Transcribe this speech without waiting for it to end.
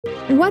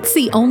What's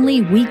the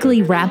only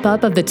weekly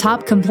wrap-up of the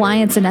top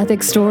compliance and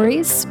ethics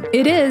stories?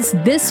 It is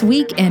This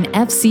Week in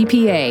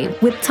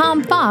FCPA with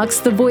Tom Fox,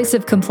 the voice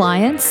of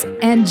compliance,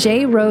 and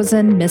Jay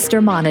Rosen,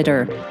 Mr.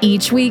 Monitor.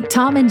 Each week,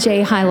 Tom and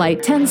Jay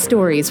highlight 10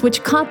 stories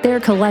which caught their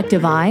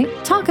collective eye,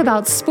 talk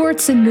about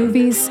sports and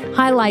movies,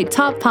 highlight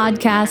top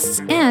podcasts,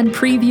 and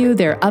preview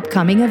their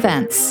upcoming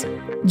events.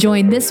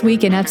 Join This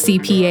Week in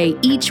FCPA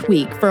each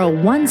week for a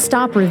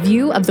one-stop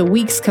review of the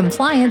week's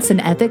compliance and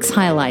ethics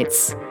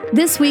highlights.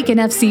 This Week in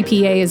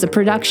FCPA is a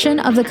production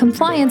of the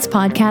Compliance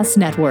Podcast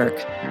Network.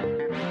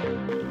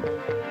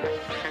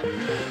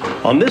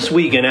 On This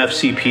Week in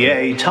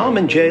FCPA, Tom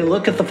and Jay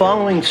look at the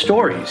following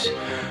stories.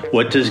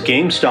 What does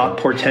GameStop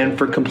portend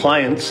for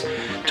compliance?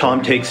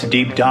 Tom takes a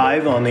deep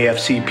dive on the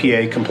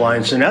FCPA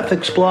Compliance and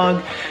Ethics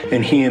blog,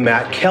 and he and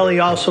Matt Kelly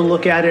also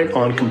look at it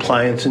on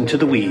Compliance Into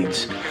the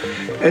Weeds.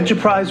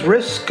 Enterprise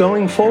risks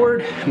going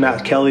forward,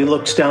 Matt Kelly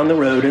looks down the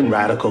road in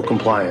radical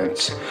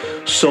compliance.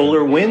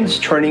 Solar winds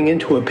turning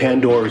into a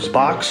Pandora's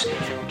box,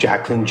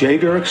 Jacqueline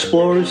Jager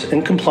explores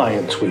in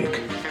Compliance Week.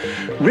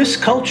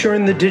 Risk culture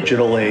in the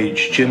digital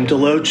age, Jim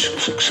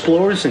Deloach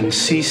explores in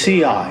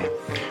CCI.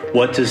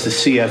 What does the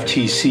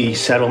CFTC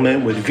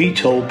settlement with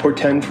Vitol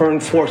portend for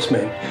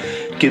enforcement?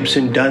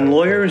 Gibson Dunn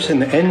lawyers in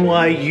the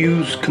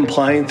NYU's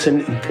Compliance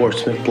and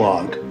Enforcement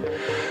blog.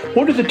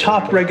 What are the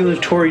top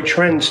regulatory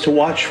trends to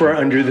watch for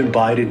under the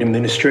Biden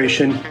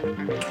administration?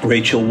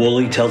 Rachel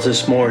Woolley tells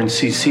us more in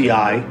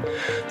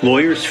CCI.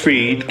 Lawyers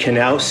freed can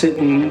now sit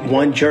in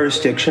one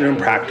jurisdiction and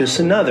practice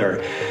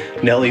another.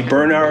 Nellie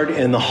Bernard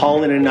and the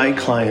Holland and Knight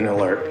client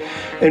alert.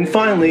 And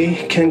finally,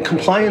 can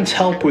compliance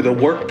help with a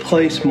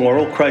workplace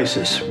moral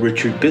crisis?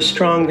 Richard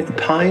Bistrong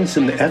opines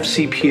in the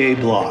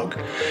FCPA blog.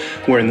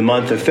 We're in the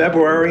month of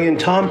February, and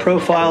Tom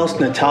profiles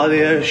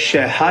Natalia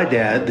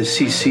Shehadad, the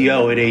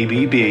CCO at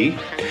ABB,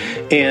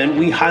 and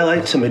we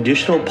highlight some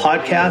additional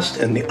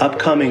podcasts and the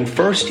upcoming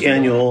first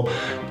annual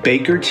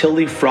Baker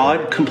Tilly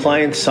Fraud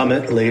Compliance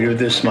Summit later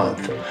this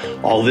month.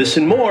 All this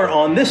and more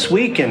on This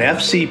Week in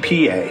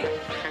FCPA.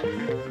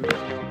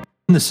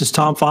 This is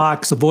Tom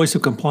Fox, the voice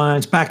of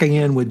compliance, back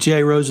again with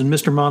Jay Rosen,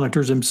 Mr.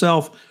 Monitors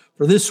himself,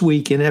 for This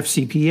Week in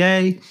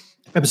FCPA,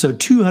 episode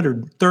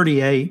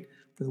 238,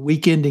 for the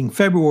week ending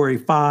February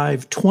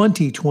 5,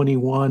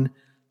 2021,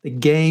 the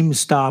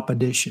GameStop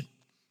edition.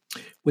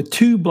 With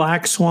two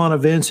Black Swan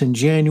events in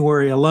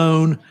January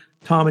alone,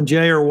 Tom and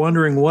Jay are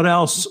wondering what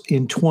else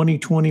in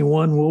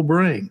 2021 will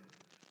bring.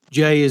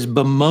 Jay is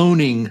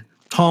bemoaning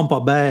Tampa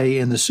Bay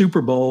in the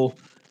Super Bowl,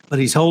 but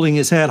he's holding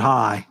his head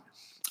high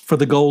for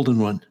the golden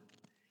one.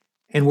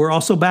 And we're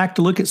also back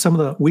to look at some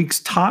of the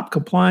week's top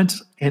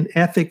compliance and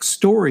ethics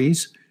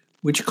stories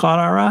which caught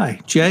our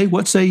eye. Jay,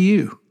 what say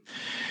you?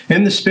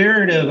 In the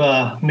spirit of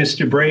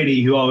Mr.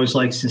 Brady, who always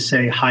likes to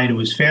say hi to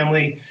his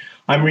family,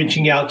 I'm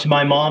reaching out to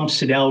my mom,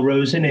 Sidell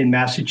Rosen in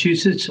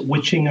Massachusetts,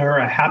 wishing her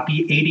a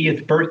happy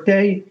 80th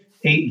birthday,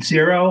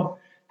 80.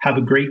 Have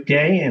a great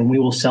day, and we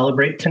will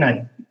celebrate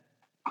tonight.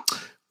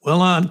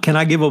 Well, can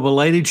I give a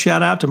belated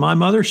shout out to my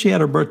mother? She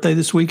had her birthday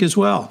this week as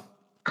well.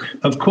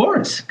 Of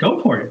course. Go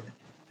for it.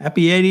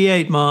 Happy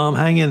 88, Mom.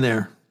 Hang in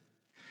there.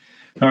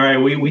 All right.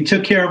 We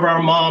took care of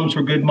our moms.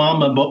 We're good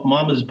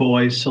mama's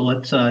boys. So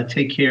let's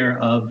take care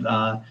of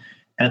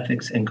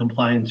ethics and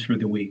compliance for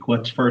the week.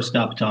 What's first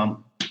up,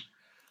 Tom?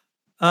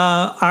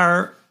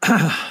 Our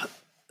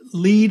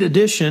lead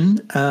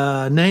edition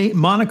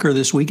moniker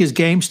this week is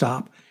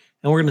GameStop.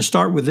 And we're going to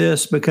start with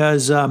this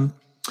because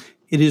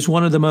it is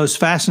one of the most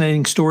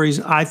fascinating stories.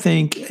 I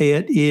think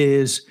it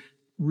is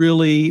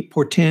really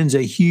portends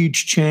a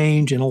huge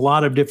change in a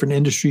lot of different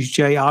industries,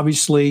 Jay.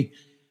 Obviously,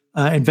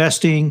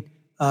 investing,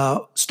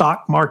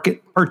 stock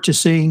market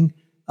purchasing,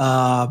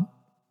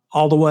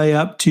 all the way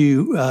up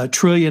to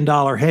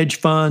trillion-dollar hedge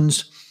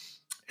funds,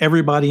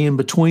 everybody in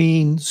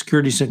between,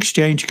 Securities and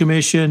Exchange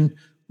Commission,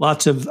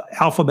 lots of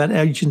alphabet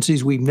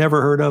agencies we've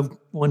never heard of,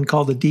 one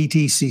called the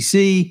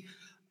DTCC.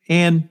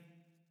 And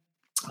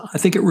I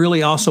think it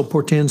really also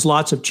portends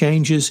lots of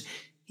changes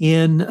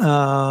in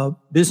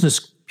business,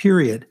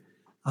 period.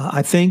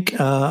 I think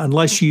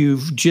unless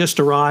you've just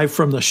arrived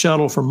from the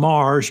shuttle from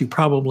Mars, you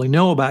probably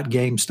know about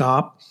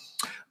GameStop.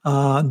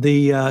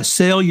 The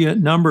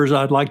salient numbers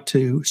I'd like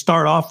to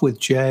start off with,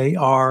 Jay,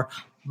 are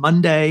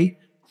Monday,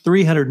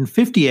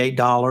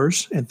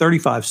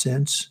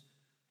 $358.35.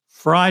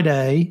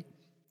 Friday,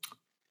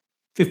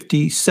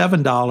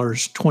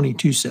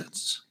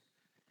 $57.22.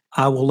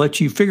 I will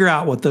let you figure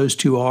out what those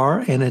two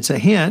are, and it's a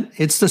hint.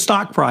 It's the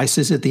stock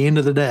prices at the end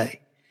of the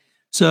day.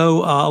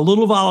 So a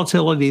little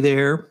volatility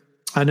there.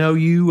 I know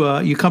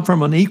you come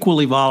from an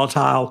equally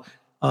volatile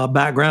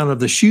background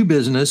of the shoe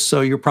business, so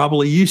you're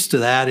probably used to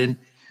that in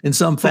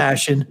some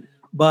fashion.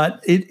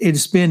 But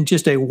it's been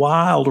just a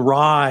wild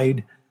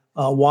ride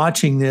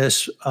watching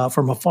this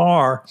from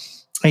afar.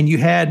 And you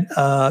had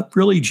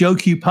really Joe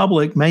Q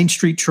Public, Main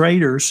Street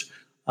traders,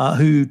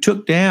 who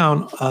took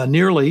down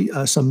nearly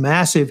some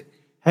massive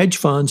hedge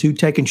funds who'd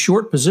taken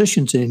short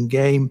positions in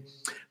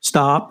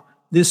GameStop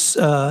this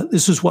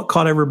is what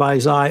caught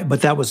everybody's eye,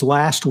 but that was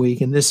last week,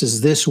 and this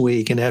is this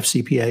week in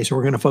FCPA. So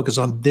we're going to focus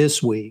on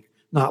this week,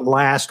 not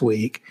last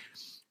week,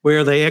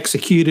 where they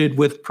executed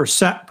with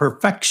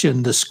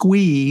perfection the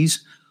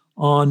squeeze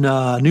on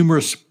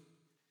numerous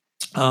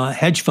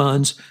hedge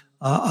funds.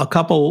 A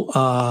couple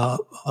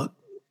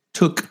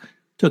took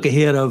a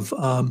hit of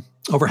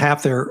over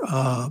half their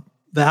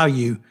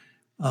value,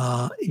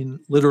 and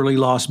literally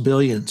lost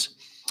billions.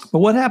 But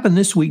what happened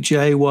this week,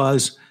 Jay,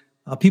 was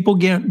people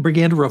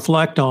began to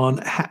reflect on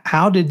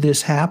how did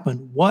this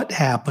happen? What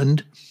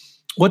happened?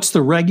 What's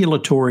the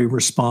regulatory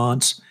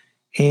response?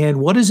 And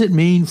what does it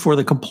mean for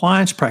the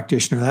compliance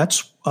practitioner?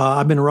 That's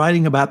I've been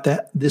writing about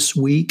that this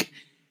week.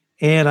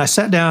 And I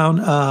sat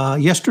down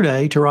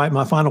yesterday to write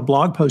my final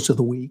blog post of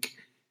the week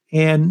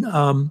and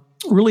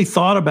really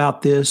thought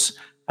about this.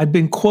 I'd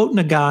been quoting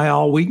a guy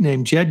all week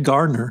named Jed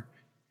Gardner.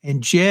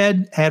 And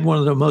Jed had one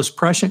of the most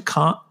prescient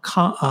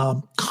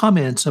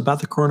comments about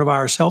the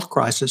coronavirus health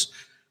crisis,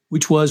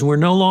 which was we're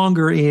no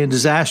longer in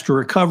disaster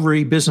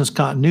recovery, business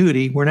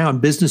continuity. We're now in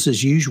business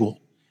as usual.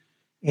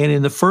 And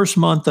in the first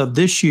month of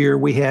this year,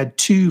 we had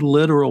 2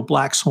 literal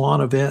black swan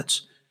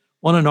events.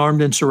 One, an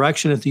armed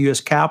insurrection at the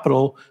U.S.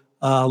 Capitol,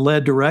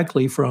 led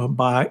directly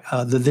by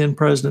the then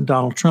President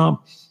Donald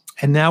Trump.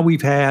 And now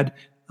we've had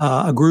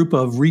a group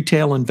of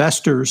retail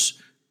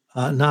investors,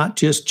 not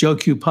just Joe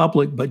Q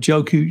Public, but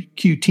Joe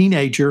Q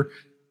Teenager,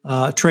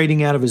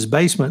 trading out of his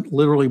basement,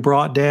 literally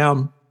brought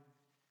down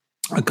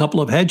a couple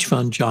of hedge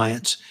fund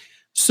giants.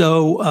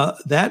 So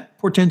that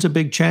portends a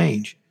big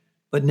change.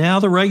 But now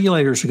the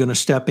regulators are going to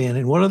step in.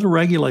 And what are the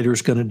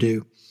regulators going to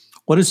do?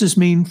 What does this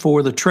mean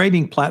for the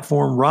trading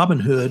platform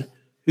Robinhood,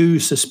 who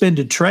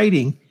suspended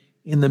trading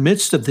in the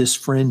midst of this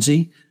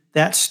frenzy?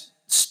 That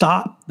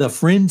stopped the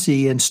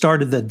frenzy and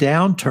started the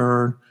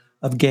downturn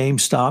of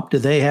GameStop. Do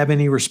they have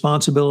any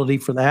responsibility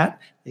for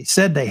that? They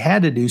said they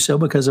had to do so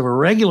because of a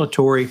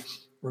regulatory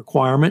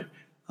requirement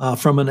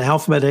from an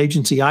alphabet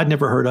agency I'd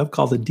never heard of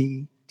called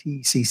the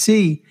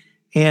DTCC.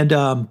 And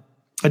I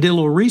did a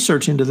little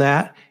research into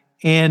that.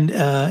 And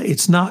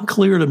it's not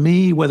clear to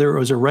me whether it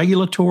was a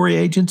regulatory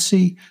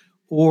agency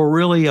or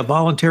really a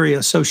voluntary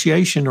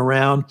association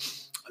around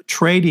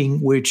trading,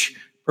 which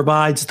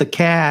provides the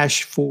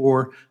cash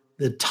for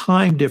the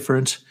time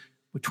difference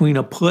between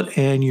a put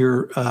and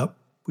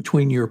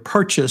between your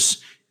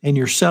purchase and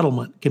your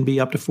settlement can be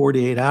up to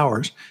 48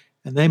 hours.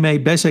 And they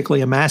made basically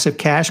a massive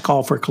cash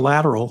call for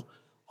collateral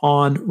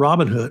on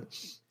Robinhood.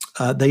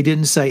 They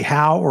didn't say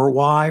how or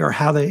why or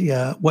how they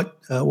what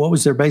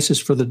was their basis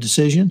for the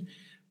decision.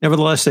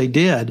 Nevertheless, they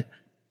did,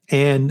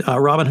 and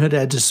Robinhood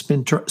had to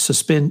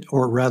suspend,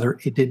 or rather,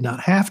 it did not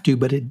have to,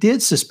 but it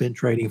did suspend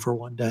trading for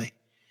one day.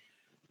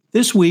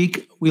 This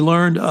week, we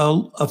learned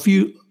a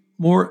few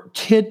more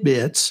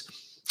tidbits.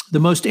 The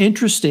most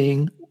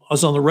interesting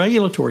was on the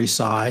regulatory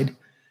side,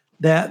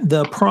 that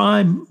the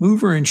prime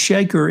mover and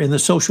shaker in the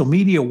social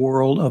media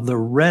world of the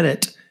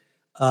Reddit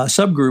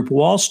subgroup,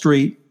 Wall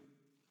Street,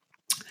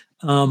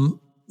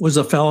 was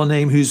a fellow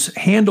named whose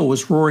handle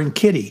was Roaring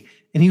Kitty,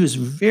 and he was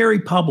very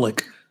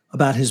public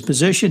about his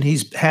position.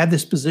 He's had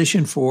this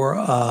position for,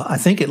 I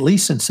think, at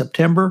least since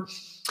September.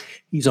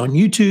 He's on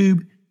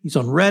YouTube. He's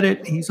on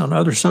Reddit. He's on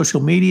other social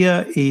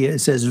media. He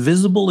is as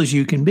visible as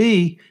you can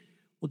be.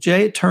 Well,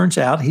 Jay, it turns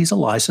out he's a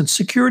licensed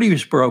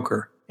securities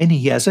broker, and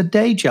he has a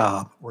day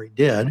job, or he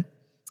did.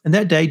 And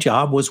that day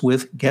job was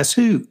with, guess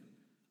who?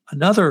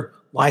 Another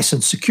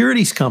licensed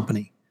securities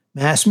company,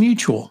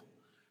 MassMutual.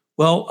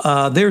 Well,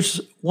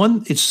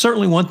 it's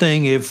certainly one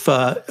thing if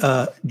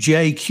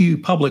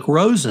JQ Public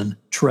Rosen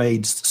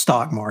trades the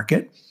stock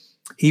market,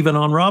 even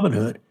on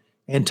Robinhood,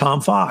 and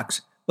Tom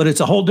Fox. But it's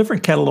a whole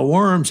different kettle of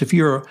worms if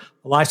you're a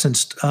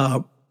licensed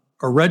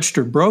or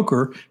registered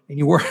broker and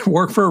you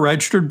work for a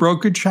registered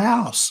brokerage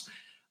house.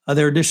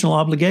 There are additional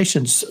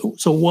obligations.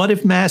 So what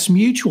if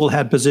MassMutual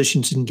had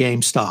positions in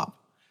GameStop?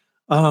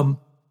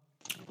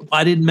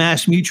 Why didn't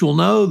MassMutual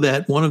know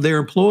that one of their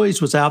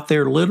employees was out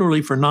there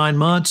literally for 9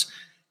 months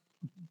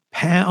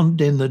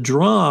pounding the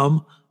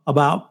drum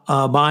about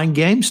buying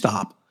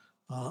GameStop?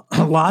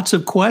 Lots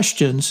of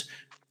questions.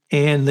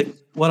 And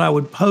what I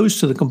would pose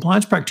to the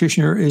compliance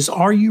practitioner is,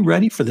 are you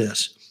ready for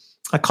this?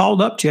 I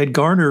called up Jed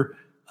Gardner,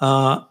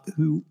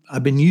 who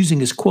I've been using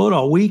his quote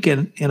all week,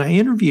 and I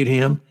interviewed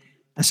him.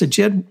 I said,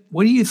 Jed,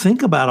 what do you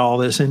think about all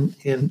this? And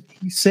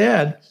he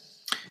said,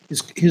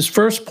 his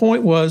first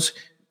point was,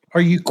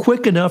 are you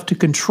quick enough to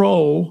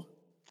control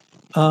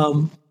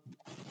the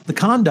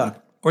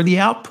conduct or the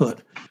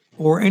output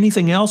or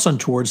anything else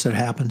untowards that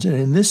happens? And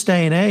in this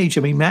day and age,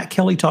 I mean, Matt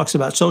Kelly talks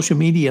about social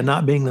media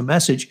not being the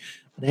message,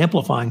 but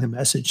amplifying the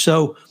message.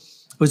 So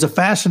it was a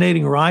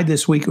fascinating ride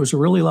this week. It was a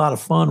really lot of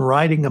fun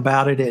writing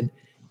about it and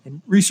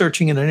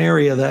researching in an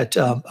area that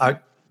I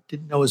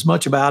didn't know as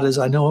much about as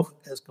I know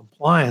as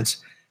compliance.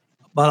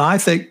 But I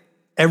think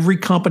every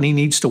company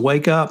needs to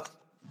wake up,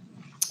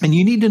 and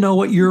you need to know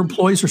what your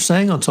employees are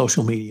saying on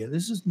social media.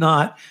 This is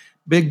not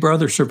Big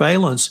Brother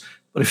surveillance,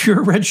 but if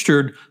you're a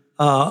registered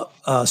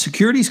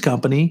securities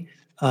company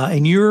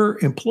and your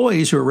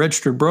employees who are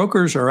registered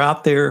brokers are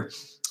out there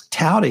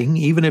touting,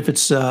 even if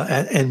it's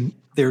and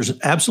there's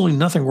absolutely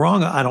nothing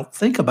wrong, I don't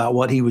think, about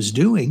what he was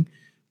doing,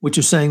 which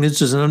is saying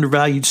this is an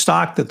undervalued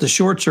stock that the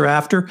shorts are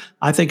after.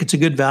 I think it's a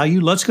good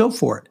value. Let's go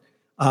for it.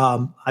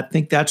 I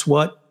think that's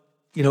what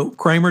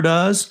Cramer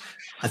does.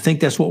 I think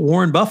that's what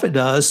Warren Buffett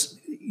does,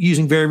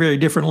 using very, very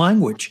different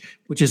language,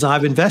 which is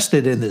I've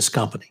invested in this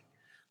company.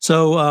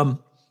 So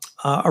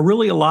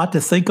really a lot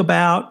to think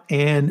about,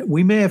 and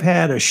we may have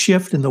had a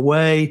shift in the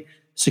way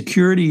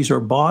securities are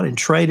bought and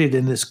traded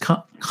in this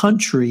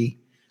country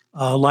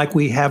like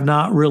we have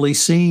not really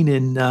seen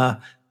in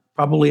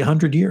probably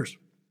 100 years.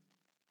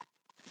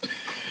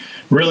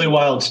 Really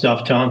wild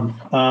stuff,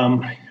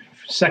 Tom.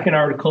 Second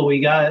article we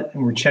got,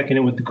 and we're checking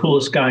in with the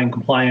coolest guy in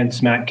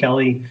compliance, Matt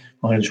Kelly,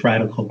 on his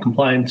Radical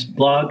Compliance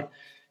blog.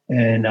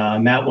 And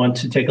Matt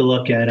wants to take a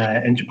look at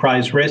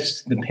enterprise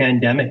risks, the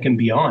pandemic, and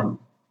beyond.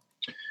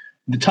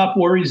 The top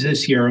worries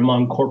this year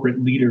among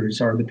corporate leaders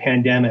are the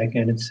pandemic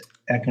and its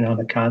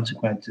economic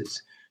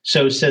consequences.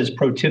 So says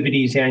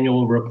Protiviti's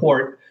annual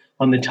report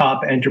on the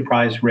top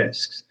enterprise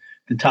risks.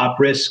 The top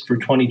risk for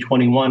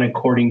 2021,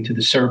 according to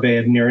the survey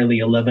of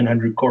nearly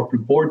 1,100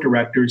 corporate board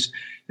directors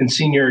and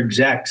senior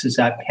execs, is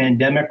that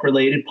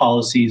pandemic-related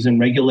policies and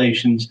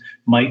regulations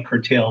might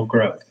curtail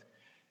growth.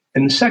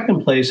 In the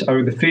second place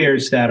are the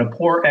fears that a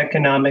poor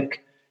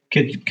economic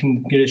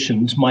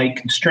conditions might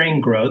constrain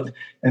growth.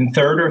 And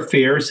third are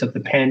fears that the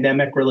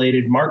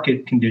pandemic-related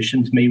market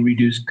conditions may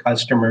reduce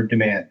customer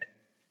demand.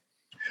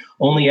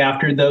 Only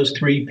after those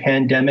three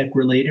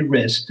pandemic-related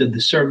risks did the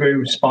survey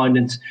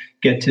respondents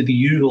get to the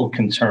usual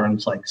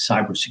concerns like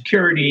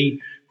cybersecurity,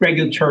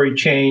 regulatory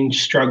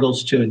change,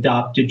 struggles to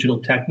adopt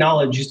digital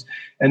technologies,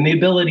 and the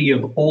ability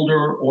of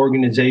older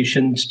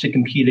organizations to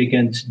compete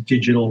against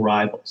digital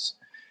rivals.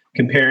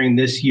 Comparing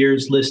this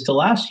year's list to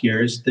last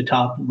year's, the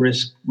top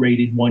risk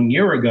rated 1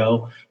 year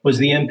ago was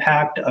the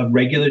impact of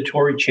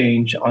regulatory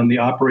change on the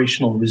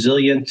operational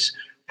resilience,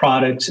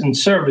 products, and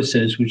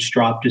services, which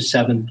dropped to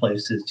 7th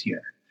place this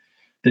year.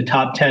 The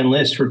top 10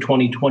 list for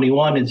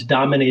 2021 is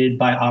dominated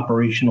by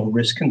operational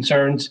risk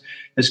concerns,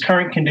 as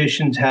current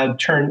conditions have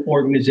turned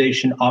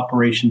organization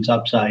operations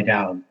upside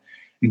down.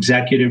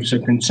 Executives are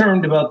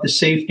concerned about the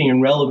safety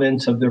and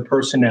relevance of their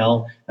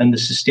personnel and the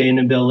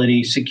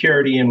sustainability,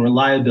 security, and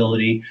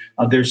reliability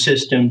of their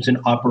systems and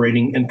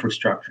operating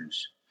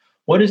infrastructures.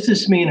 What does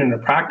this mean in a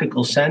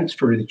practical sense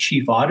for the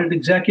chief audit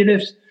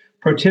executives?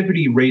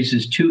 Protiviti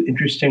raises two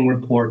interesting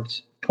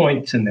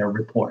points in their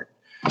report.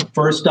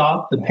 First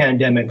off, the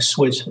pandemic's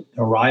swift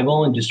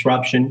arrival and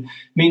disruption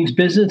means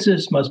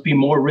businesses must be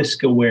more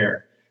risk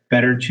aware,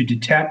 better to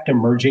detect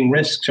emerging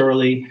risks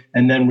early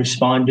and then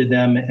respond to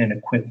them in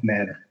a quick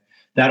manner.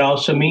 That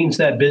also means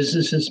that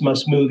businesses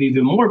must move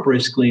even more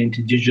briskly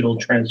into digital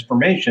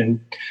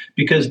transformation,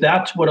 because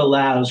that's what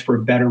allows for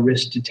better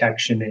risk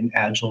detection and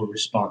agile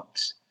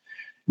response.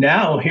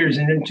 Now, here's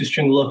an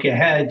interesting look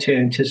ahead to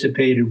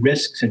anticipated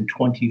risks in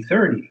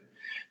 2030.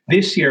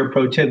 This year,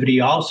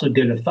 Protiviti also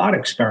did a thought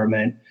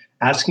experiment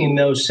asking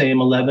those same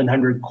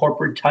 1,100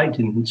 corporate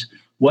titans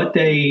what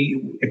they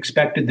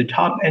expected the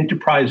top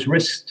enterprise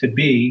risks to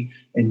be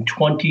in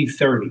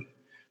 2030.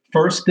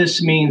 First,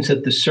 this means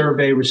that the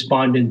survey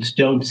respondents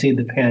don't see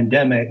the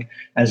pandemic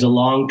as a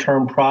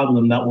long-term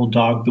problem that will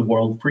dog the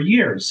world for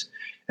years.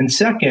 And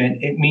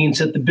second, it means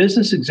that the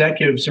business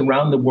executives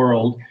around the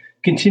world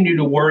continue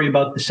to worry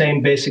about the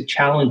same basic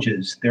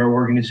challenges, their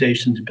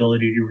organization's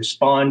ability to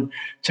respond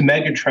to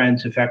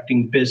megatrends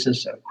affecting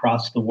business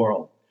across the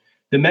world.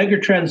 The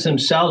megatrends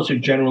themselves are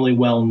generally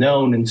well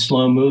known and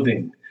slow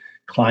moving: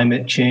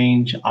 climate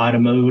change,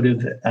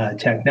 automotive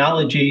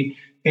technology,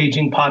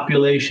 aging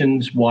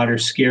populations, water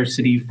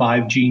scarcity,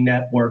 5G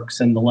networks,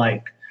 and the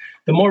like.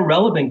 The more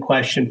relevant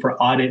question for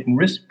audit and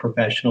risk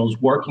professionals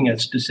working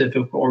at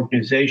specific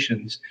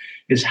organizations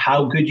is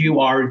how good you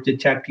are at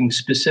detecting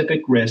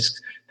specific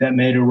risks that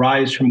may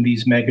arise from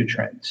these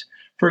megatrends.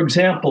 For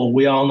example,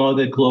 we all know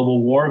that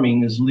global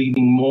warming is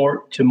leading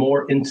to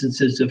more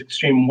instances of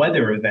extreme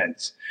weather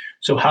events.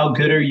 So how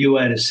good are you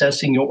at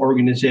assessing your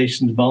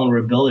organization's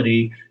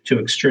vulnerability to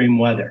extreme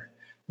weather?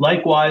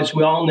 Likewise,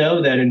 we all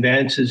know that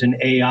advances in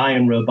AI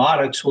and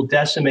robotics will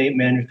decimate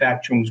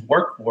manufacturing's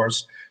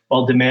workforce,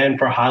 while demand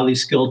for highly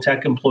skilled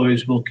tech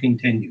employees will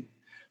continue.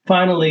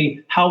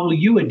 Finally, how will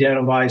you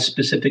identify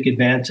specific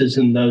advances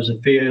in those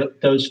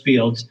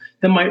fields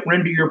that might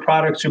render your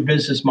products or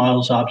business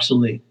models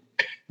obsolete,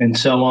 and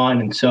so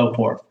on and so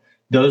forth?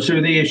 Those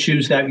are the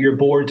issues that your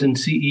boards and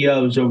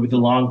CEOs over the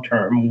long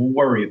term will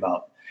worry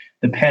about.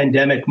 The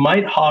pandemic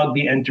might hog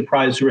the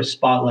enterprise risk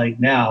spotlight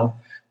now,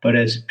 but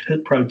as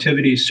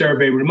Protiviti's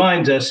survey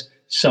reminds us,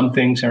 some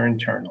things are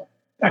internal.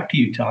 Back to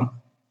you, Tom.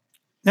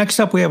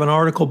 Next up, we have an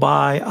article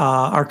by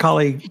our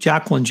colleague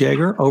Jacqueline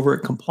Jaeger over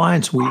at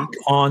Compliance Week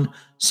on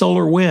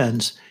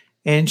SolarWinds.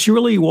 And she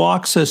really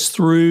walks us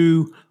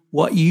through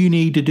what you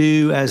need to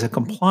do as a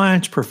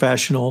compliance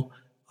professional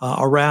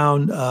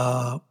around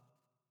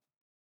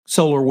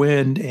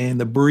SolarWinds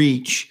and the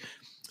breach.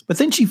 But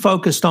then she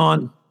focused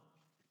on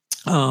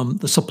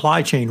the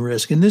supply chain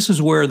risk. And this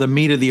is where the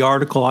meat of the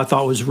article I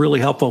thought was really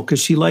helpful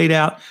because she laid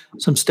out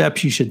some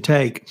steps you should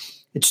take.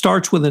 It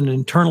starts with an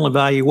internal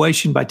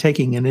evaluation by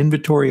taking an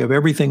inventory of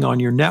everything on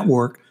your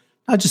network,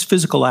 not just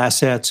physical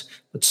assets,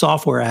 but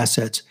software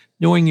assets.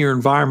 Knowing your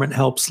environment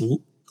helps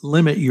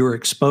limit your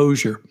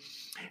exposure.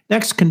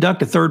 Next,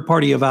 conduct a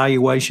third-party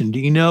evaluation. Do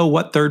you know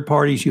what third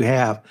parties you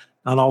have?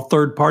 Not all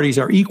third parties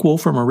are equal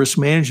from a risk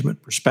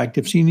management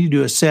perspective, so you need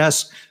to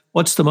assess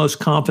what's the most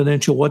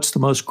confidential, what's the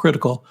most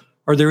critical.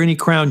 Are there any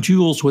crown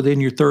jewels within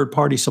your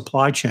third-party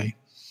supply chain?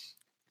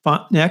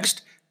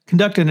 Next,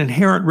 conduct an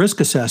inherent risk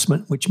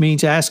assessment, which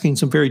means asking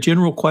some very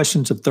general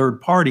questions of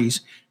third parties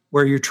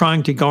where you're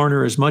trying to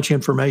garner as much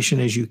information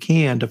as you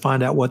can to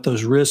find out what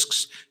those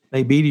risks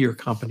may be to your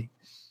company.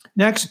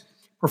 Next,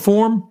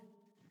 perform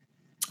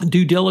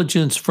due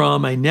diligence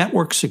from a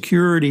network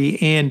security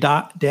and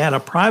data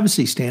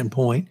privacy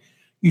standpoint.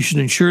 You should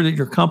ensure that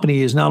your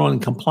company is not only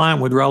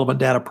compliant with relevant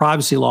data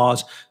privacy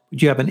laws,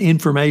 but you have an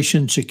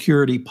information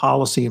security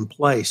policy in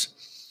place.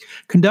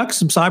 Conduct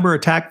some cyber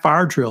attack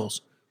fire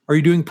drills. Are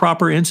you doing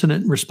proper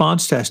incident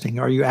response testing?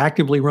 Are you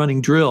actively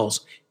running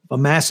drills? If a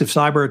massive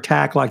cyber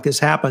attack like this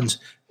happens,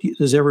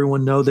 does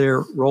everyone know their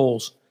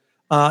roles?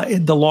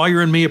 The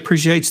lawyer in me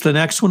appreciates the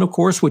next one, of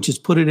course, which is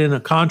put it in a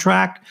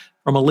contract.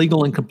 From a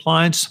legal and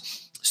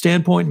compliance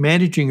standpoint,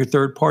 managing your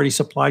third-party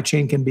supply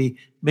chain can be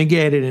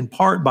mitigated in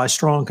part by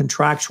strong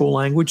contractual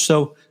language.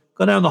 So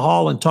go down the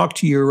hall and talk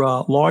to your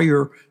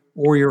lawyer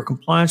or your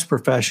compliance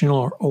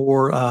professional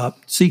or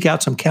seek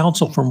out some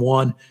counsel from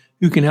one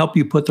who can help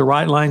you put the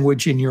right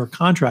language in your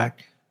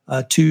contract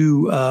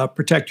to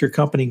protect your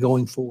company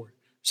going forward.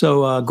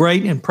 So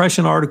great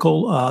impression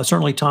article,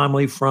 certainly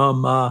timely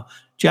from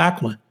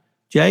Jacqueline.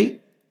 Jay,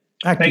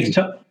 back to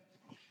you.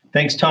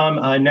 Thanks,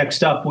 Tom.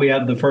 Next up, we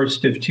have the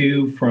first of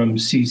two from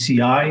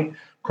CCI,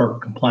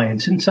 Corporate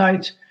Compliance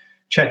Insights,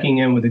 checking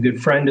in with a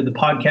good friend of the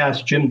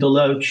podcast, Jim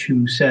Deloach,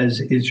 who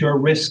says, is your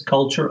risk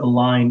culture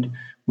aligned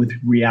with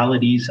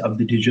realities of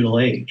the digital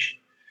age?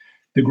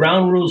 The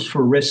ground rules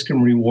for risk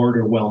and reward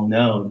are well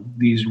known.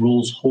 These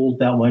rules hold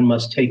that one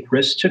must take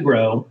risks to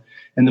grow,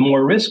 and the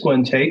more risk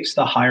one takes,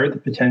 the higher the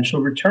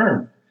potential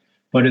return.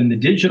 But in the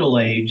digital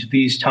age,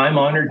 these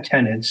time-honored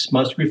tenets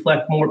must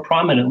reflect more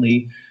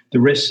prominently the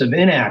risks of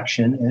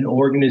inaction and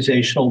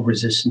organizational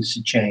resistance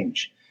to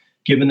change.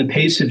 Given the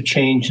pace of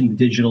change in the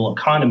digital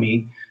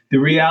economy, the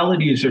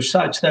realities are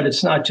such that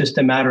it's not just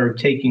a matter of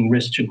taking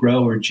risks to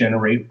grow or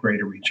generate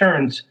greater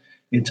returns,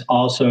 it's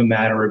also a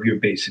matter of your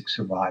basic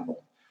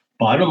survival.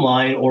 Bottom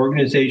line,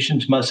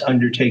 organizations must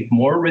undertake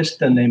more risk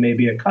than they may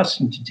be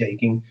accustomed to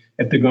taking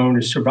if they're going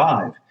to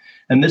survive.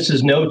 And this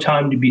is no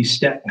time to be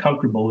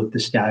comfortable with the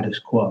status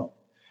quo.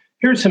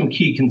 Here are some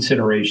key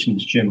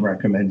considerations Jim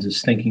recommends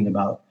us thinking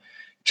about.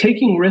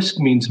 Taking risk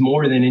means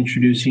more than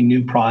introducing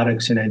new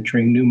products and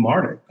entering new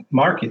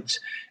markets.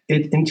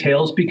 It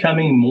entails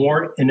becoming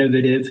more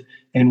innovative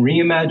and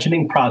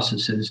reimagining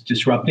processes,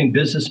 disrupting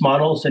business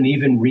models, and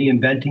even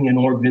reinventing an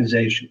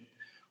organization.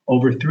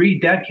 Over 3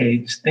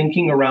 decades,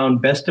 thinking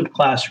around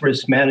best-of-class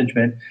risk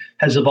management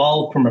has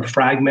evolved from a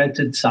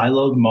fragmented,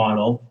 siloed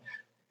model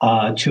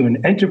to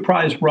an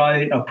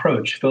enterprise-wide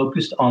approach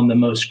focused on the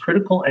most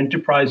critical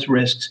enterprise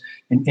risks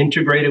and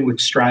integrated with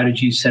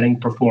strategy setting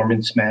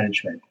performance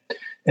management.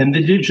 In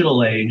the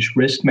digital age,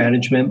 risk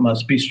management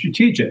must be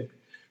strategic.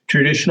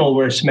 Traditional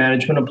risk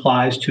management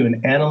applies to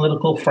an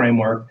analytical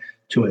framework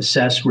to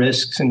assess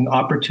risks and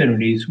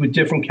opportunities with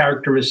different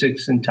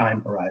characteristics and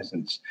time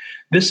horizons.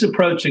 This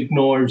approach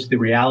ignores the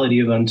reality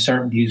of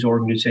uncertainties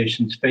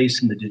organizations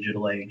face in the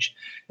digital age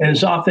and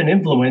is often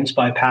influenced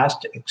by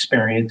past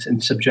experience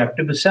and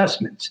subjective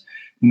assessments.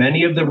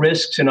 Many of the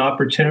risks and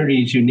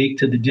opportunities unique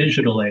to the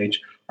digital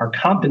age are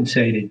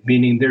compensated,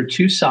 meaning they're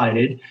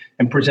two-sided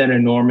and present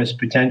enormous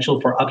potential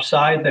for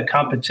upside that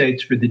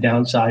compensates for the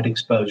downside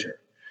exposure.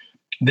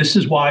 This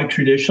is why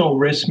traditional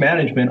risk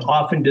management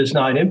often does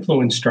not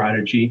influence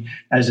strategy,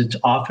 as it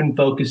often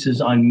focuses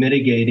on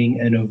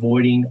mitigating and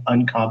avoiding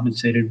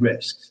uncompensated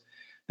risks.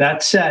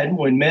 That said,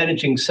 when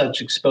managing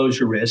such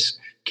exposure risks,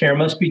 care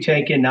must be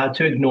taken not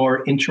to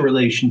ignore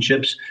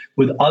interrelationships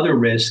with other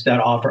risks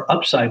that offer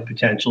upside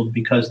potential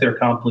because they're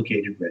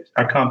compensated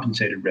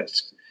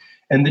risks.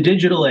 In the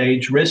digital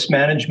age, risk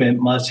management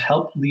must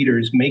help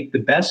leaders make the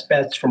best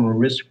bets from a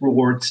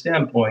risk-reward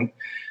standpoint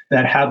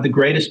that have the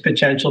greatest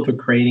potential for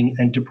creating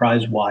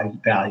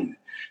enterprise-wide value.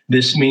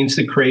 This means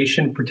the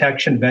creation and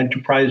protection of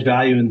enterprise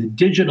value in the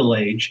digital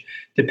age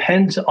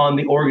depends on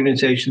the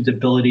organization's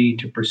ability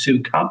to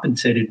pursue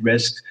compensated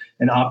risks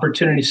and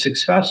opportunities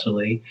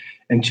successfully,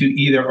 and to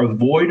either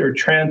avoid or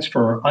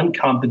transfer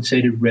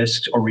uncompensated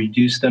risks or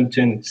reduce them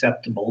to an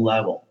acceptable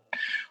level.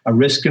 A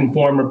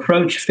risk-informed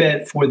approach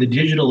fit for the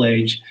digital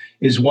age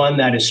is one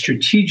that is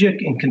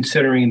strategic in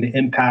considering the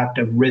impact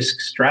of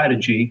risk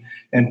strategy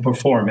and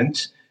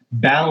performance,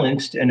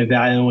 balanced in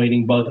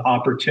evaluating both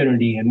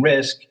opportunity and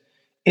risk,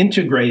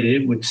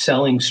 integrated with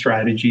setting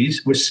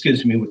strategies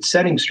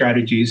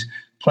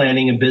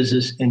planning and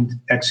business and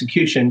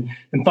execution,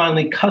 and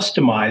finally,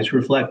 customize,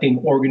 reflecting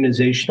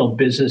organizational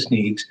business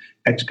needs,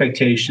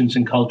 expectations,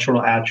 and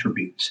cultural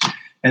attributes.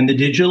 And the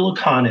digital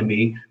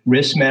economy,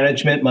 risk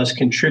management must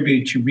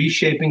contribute to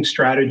reshaping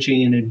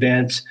strategy in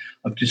advance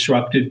of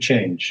disruptive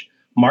change.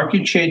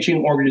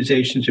 Market-changing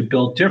organizations are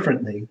built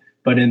differently,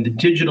 but in the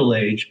digital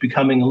age,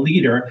 becoming a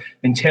leader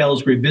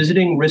entails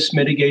revisiting risk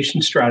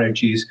mitigation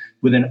strategies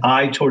with an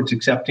eye towards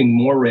accepting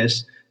more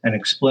risk and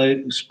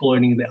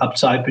exploiting the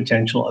upside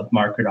potential of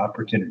market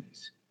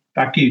opportunities.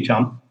 Back to you,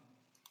 Tom.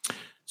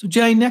 So,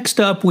 Jay, next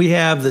up, we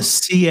have the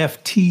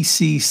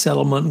CFTC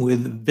settlement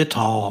with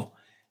Vitol.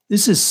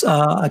 This is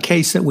a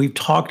case that we've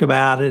talked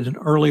about in an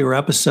earlier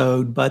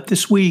episode, but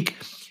this week,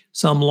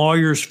 some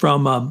lawyers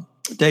from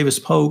Davis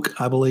Polk,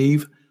 I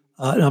believe,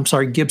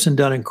 Gibson,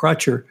 Dunn, and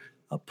Crutcher,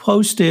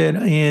 posted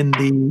in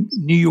the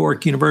New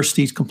York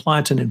University's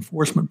Compliance and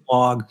Enforcement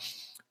blog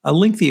a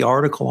lengthy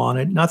article on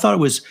it. And I thought it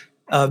was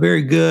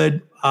very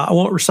good. I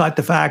won't recite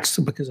the facts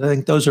because I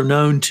think those are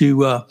known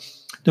to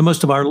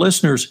most of our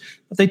listeners,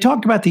 but they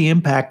talked about the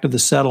impact of the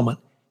settlement.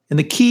 And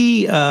the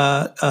key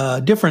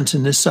difference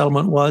in this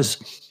settlement was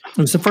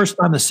it was the first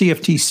time the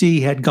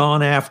CFTC had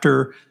gone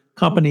after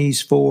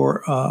companies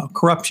for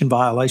corruption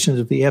violations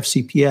of the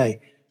FCPA.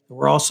 There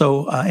were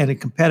also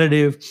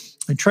anti-competitive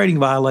and trading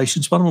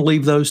violations, but I'm going to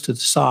leave those to the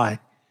side.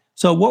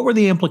 So what were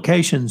the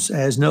implications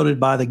as noted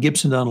by the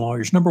Gibson Dunn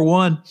lawyers? Number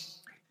one,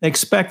 they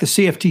expect the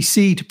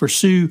CFTC to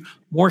pursue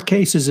more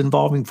cases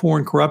involving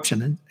foreign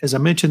corruption. And as I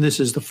mentioned, this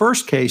is the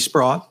first case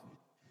brought,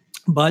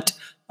 but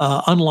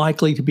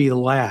unlikely to be the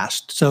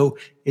last. So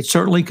it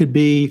certainly could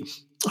be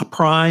a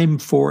prime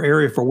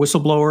area for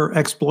whistleblower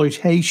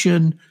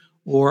exploitation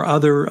or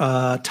other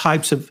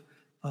types of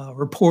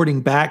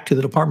reporting back to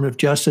the Department of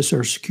Justice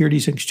or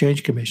Securities and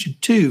Exchange Commission.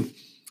 Two,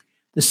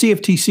 the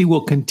CFTC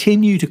will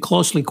continue to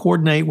closely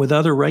coordinate with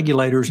other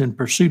regulators in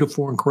pursuit of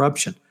foreign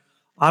corruption.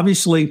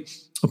 Obviously,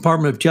 the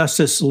Department of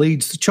Justice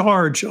leads the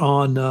charge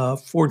on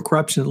foreign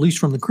corruption, at least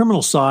from the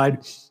criminal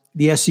side.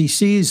 The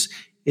SEC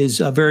is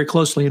very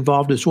closely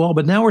involved as well.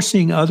 But now we're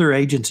seeing other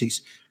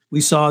agencies. We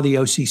saw the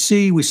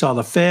OCC, we saw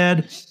the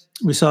Fed,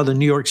 we saw the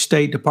New York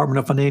State Department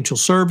of Financial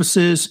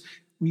Services.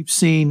 We've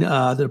seen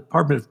the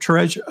Department of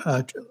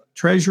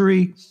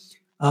Treasury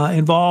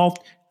involved.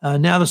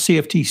 Now the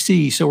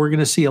CFTC. So we're going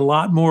to see a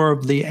lot more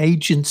of the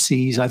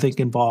agencies, I think,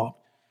 involved.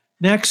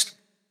 Next,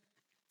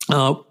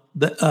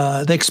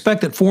 they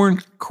expect that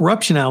foreign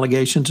corruption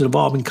allegations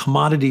involving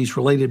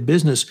commodities-related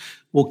business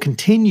will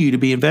continue to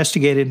be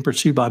investigated and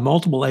pursued by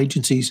multiple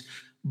agencies,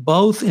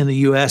 both in the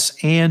U.S.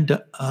 and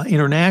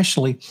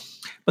internationally.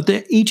 But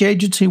each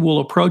agency will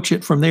approach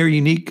it from their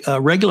unique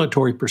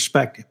regulatory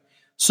perspective.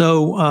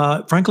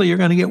 So, frankly, you're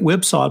going to get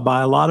whipsawed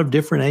by a lot of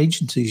different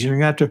agencies. You're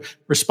going to have to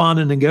respond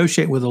and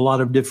negotiate with a lot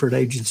of different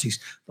agencies.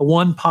 The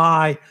one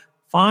pie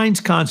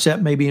fines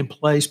concept may be in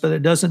place, but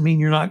it doesn't mean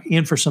you're not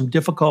in for some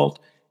difficult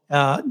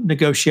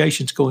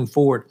negotiations going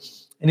forward.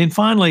 And then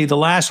finally, the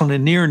last one,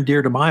 and near and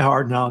dear to my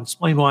heart, and I'll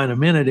explain why in a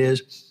minute,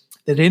 is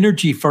that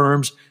energy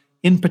firms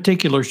in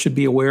particular should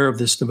be aware of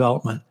this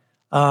development.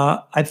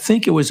 I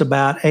think it was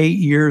about 8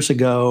 years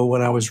ago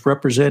when I was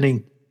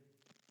representing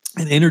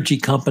an energy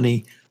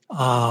company.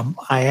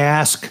 I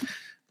asked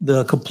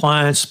the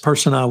compliance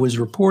person I was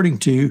reporting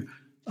to,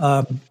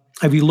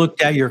 have you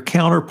looked at your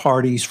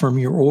counterparties from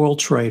your oil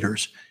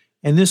traders?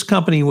 And this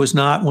company was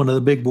not one of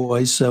the big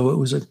boys, so it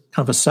was a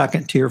kind of a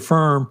second-tier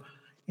firm,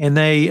 and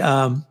they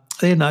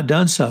had not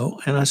done so.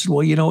 And I said,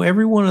 well,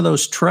 every one of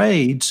those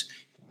trades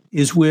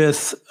is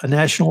with a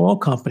national oil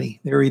company.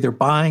 They're either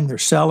buying, they're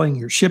selling,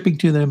 you're shipping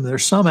to them, they're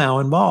somehow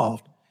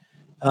involved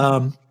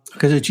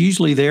because it's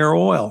usually their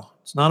oil.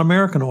 It's not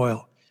American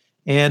oil.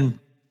 And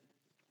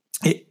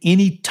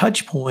any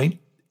touch point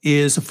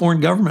is a foreign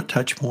government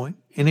touch point,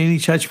 and any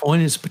touch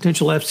point is a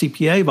potential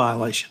FCPA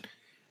violation.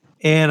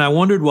 And I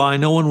wondered why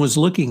no one was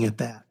looking at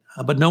that,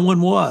 but no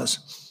one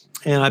was.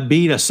 And I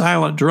beat a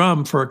silent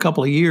drum for a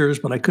couple of years,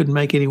 but I couldn't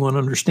make anyone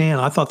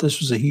understand. I thought this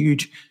was a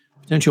huge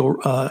potential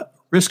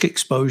risk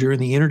exposure in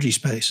the energy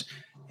space,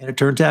 and it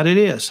turns out it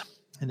is.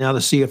 And now the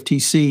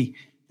CFTC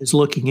is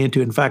looking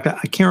into. In fact,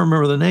 I can't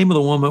remember the name of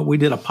the woman. We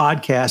did a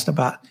podcast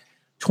about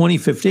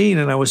 2015,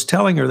 and I was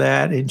telling her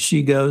that, and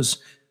she goes,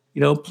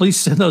 please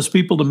send those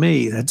people to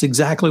me. That's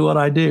exactly what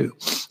I do.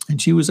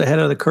 And she was ahead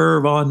of the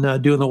curve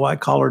on doing the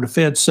white-collar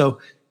defense. So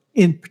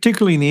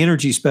particularly in the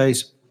energy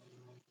space,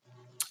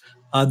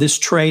 this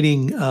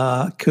trading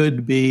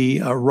could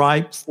be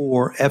ripe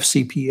for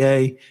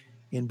FCPA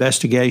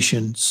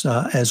investigations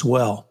as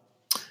well.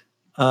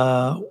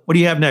 What do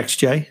you have next,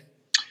 Jay?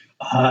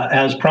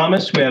 As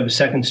promised, we have a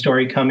second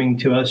story coming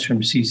to us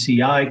from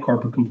CCI,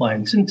 Corporate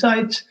Compliance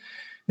Insights.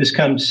 This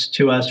comes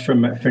to us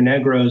from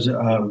Fornegro's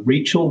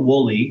Rachel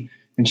Woolley,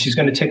 and she's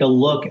going to take a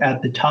look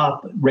at the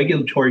top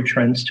regulatory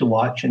trends to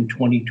watch in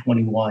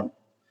 2021.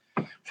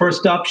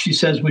 First up, she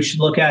says we should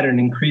look at an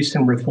increase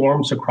in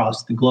reforms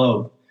across the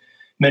globe.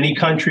 Many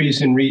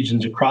countries and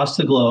regions across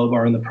the globe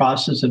are in the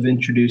process of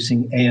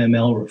introducing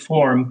AML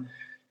reform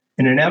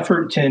in an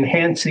effort to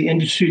enhance the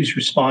industry's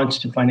response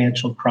to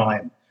financial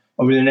crime.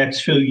 over the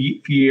next few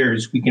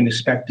years, we can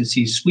expect to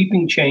see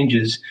sweeping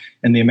changes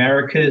in the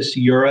Americas,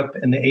 Europe,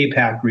 and the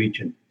APAC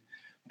region.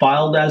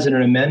 Filed as an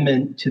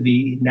amendment to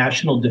the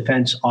National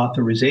Defense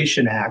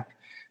Authorization Act,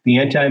 the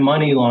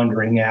Anti-Money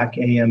Laundering Act,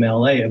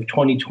 AMLA, of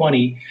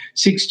 2020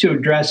 seeks to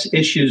address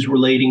issues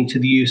relating to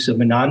the use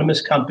of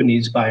anonymous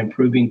companies by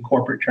improving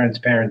corporate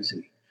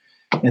transparency.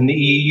 In the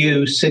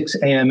EU, 6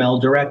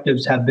 AML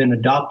directives have been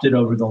adopted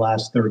over the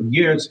last 30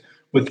 years,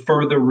 with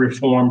further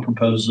reform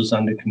proposals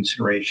under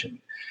consideration.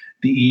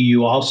 The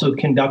EU also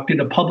conducted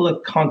a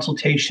public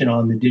consultation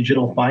on the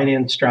digital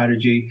finance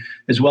strategy,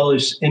 as well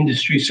as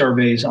industry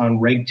surveys on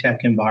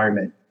RegTech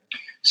environment.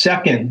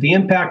 Second, the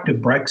impact of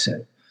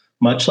Brexit.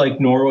 Much like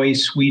Norway,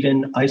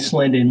 Sweden,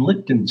 Iceland, and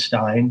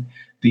Liechtenstein,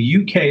 the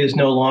UK is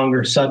no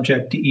longer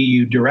subject to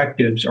EU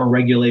directives or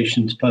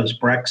regulations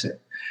post-Brexit.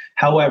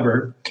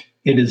 However,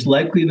 it is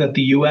likely that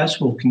the UK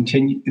will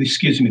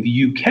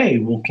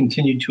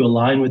continue to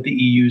align with the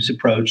EU's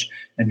approach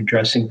in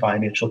addressing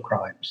financial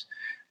crimes.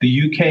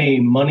 The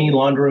UK money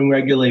laundering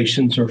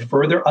regulations are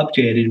further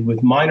updated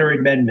with minor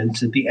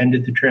amendments at the end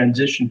of the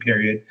transition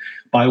period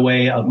by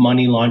way of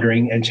money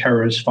laundering and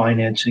terrorist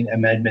financing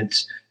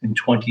amendments in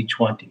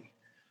 2020.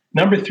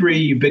 Number 3,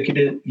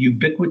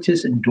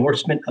 ubiquitous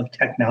endorsement of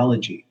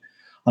technology.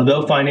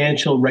 Although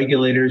financial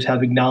regulators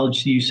have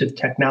acknowledged the use of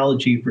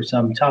technology for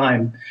some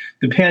time,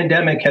 the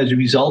pandemic has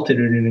resulted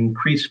in an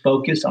increased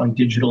focus on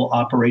digital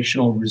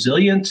operational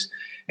resilience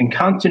and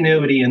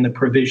continuity in the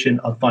provision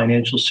of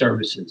financial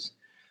services.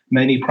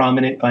 Many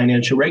prominent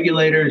financial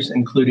regulators,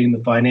 including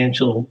the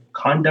Financial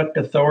Conduct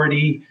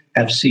Authority,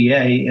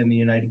 FCA, in the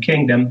United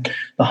Kingdom,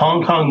 the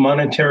Hong Kong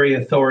Monetary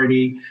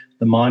Authority,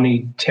 the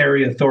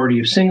Monetary Authority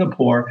of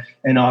Singapore,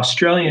 and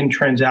Australian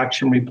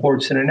Transaction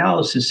Reports and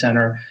Analysis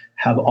Center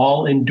have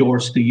all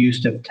endorsed the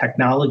use of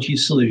technology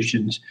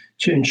solutions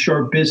to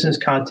ensure business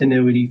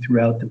continuity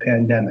throughout the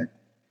pandemic.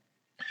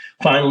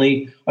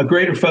 Finally, a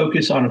greater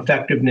focus on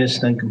effectiveness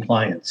than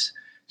compliance.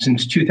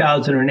 Since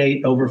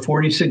 2008, over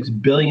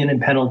 $46 billion in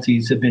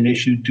penalties have been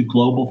issued to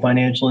global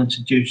financial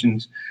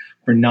institutions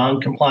for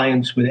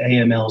non-compliance with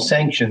AML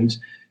sanctions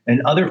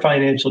and other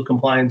financial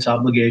compliance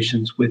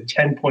obligations, with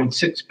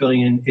 $10.6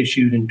 billion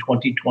issued in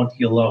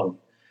 2020 alone.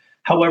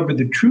 However,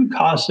 the true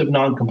cost of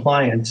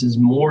non-compliance is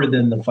more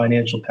than the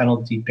financial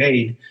penalty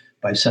paid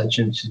by such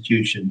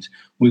institutions,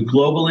 with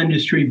global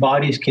industry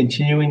bodies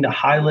continuing to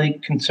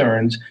highlight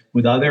concerns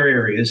with other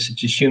areas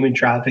such as human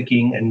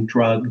trafficking and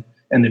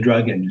the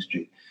drug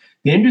industry.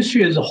 The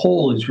industry as a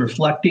whole is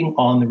reflecting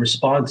on the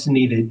response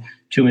needed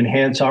to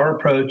enhance our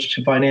approach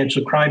to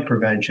financial crime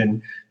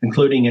prevention,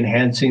 including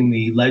enhancing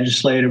the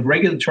legislative,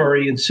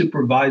 regulatory, and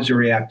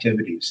supervisory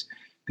activities.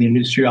 The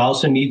industry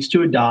also needs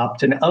to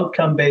adopt an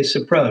outcome-based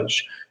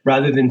approach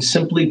rather than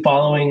simply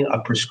following a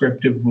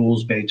prescriptive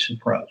rules-based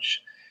approach.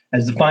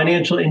 As the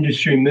financial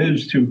industry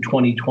moves through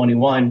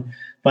 2021,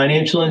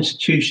 financial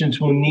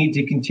institutions will need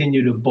to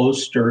continue to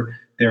bolster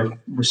their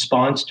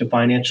response to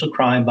financial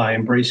crime by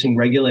embracing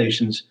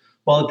regulations,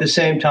 while at the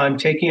same time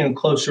taking a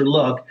closer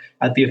look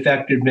at the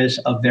effectiveness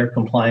of their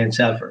compliance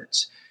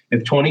efforts.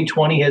 If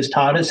 2020 has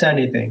taught us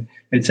anything,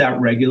 it's that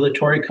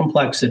regulatory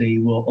complexity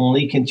will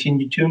only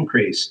continue to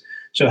increase.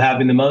 So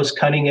having the most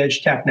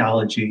cutting-edge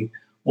technology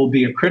will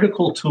be a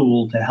critical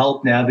tool to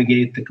help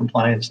navigate the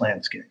compliance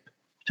landscape.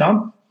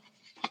 Tom?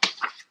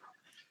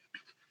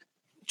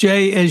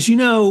 Jay, as you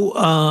know,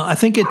 I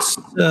think it's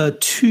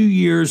 2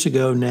 years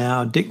ago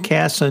now, Dick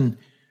Casson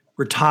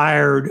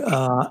retired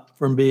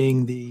from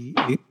being the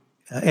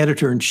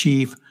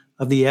editor-in-chief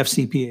of the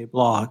FCPA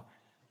blog.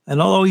 And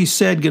although he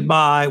said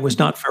goodbye, it was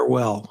not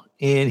farewell.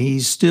 And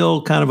he's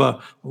still kind of a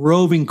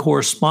roving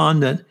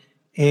correspondent,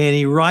 and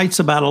he writes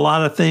about a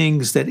lot of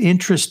things that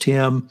interest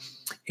him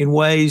in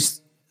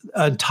ways,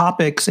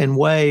 topics and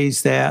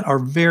ways that are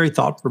very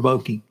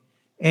thought-provoking.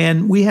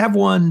 And we have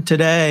one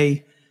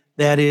today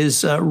that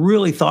is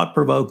really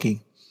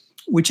thought-provoking,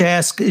 which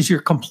asks, is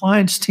your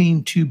compliance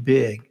team too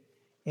big?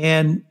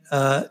 And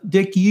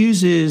Dick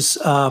uses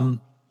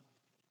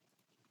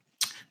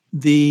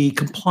the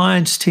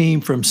compliance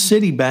team from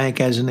Citibank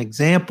as an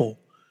example,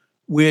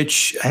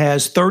 which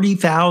has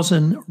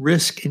 30,000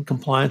 risk and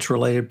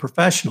compliance-related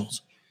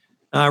professionals.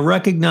 I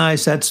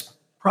recognize that's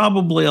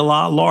probably a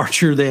lot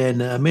larger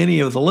than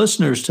many of the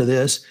listeners to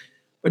this,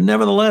 but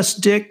nevertheless,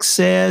 Dick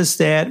says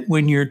that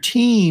when your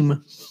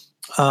team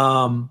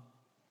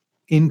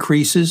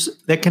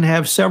increases, that can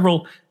have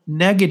several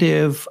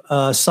negative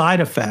side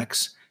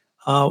effects.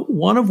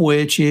 One of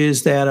which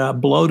is that a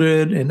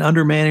bloated and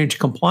undermanaged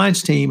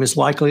compliance team is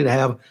likely to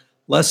have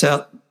less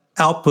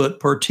output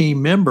per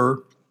team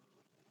member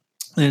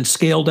than a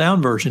scaled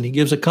down version. He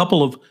gives a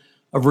couple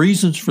of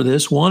reasons for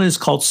this. One is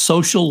called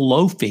social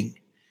loafing.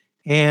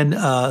 And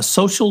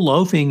social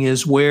loafing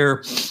is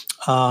where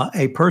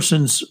a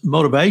person's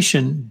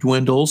motivation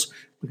dwindles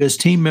because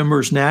team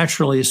members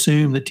naturally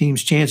assume the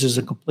team's chances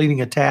of completing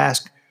a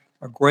task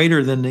are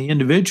greater than the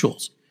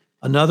individual's.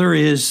 Another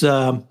is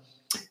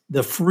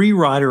the free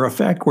rider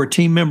effect, where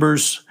team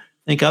members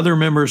think other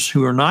members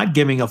who are not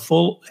giving a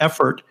full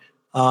effort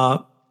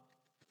are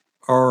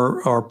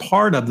are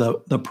part of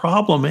the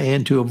problem,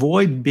 and to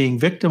avoid being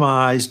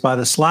victimized by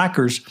the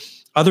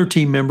slackers, other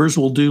team members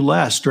will do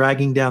less,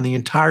 dragging down the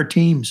entire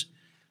team's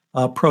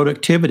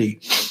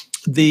productivity.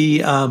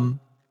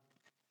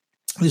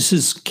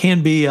 This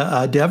can be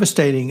a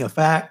devastating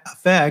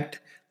effect.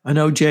 I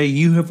know, Jay,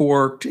 you have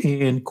worked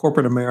in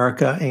corporate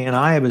America, and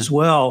I have as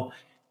well.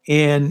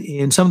 And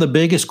in some of the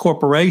biggest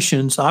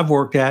corporations I've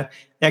worked at,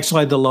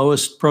 actually had the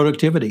lowest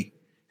productivity.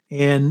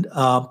 And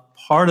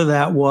part of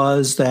that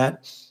was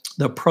that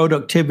the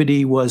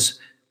productivity was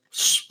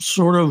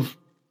sort of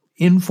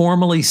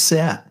informally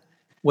set,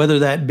 whether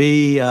that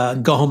be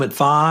go home at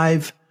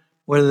 5,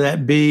 whether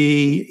that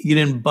be you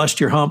didn't bust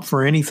your hump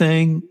for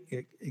anything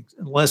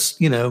unless,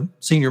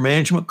 senior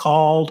management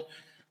called,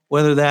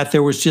 whether that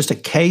there was just a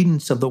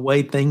cadence of the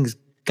way things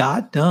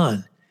got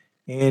done.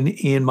 And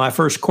in my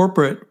first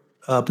corporate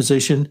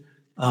position,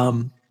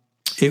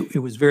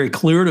 it was very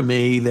clear to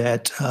me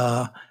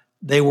that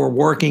they were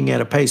working at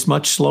a pace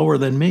much slower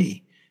than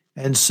me.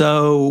 And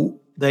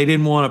so they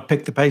didn't want to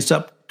pick the pace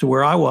up to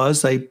where I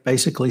was. They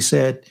basically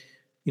said,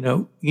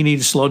 you need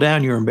to slow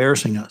down. You're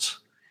embarrassing us.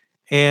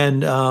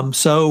 And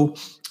so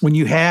when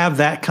you have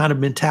that kind of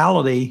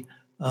mentality,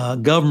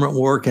 government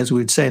work, as we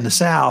would say in the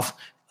South,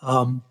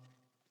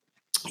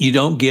 you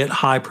don't get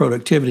high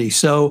productivity.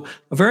 So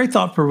a very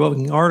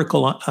thought-provoking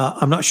article.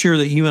 I'm not sure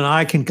that you and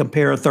I can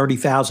compare a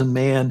 30,000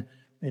 man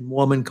and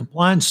woman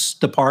compliance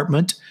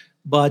department,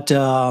 but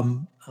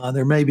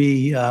there may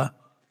be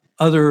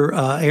other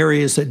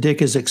areas that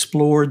Dick has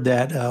explored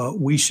that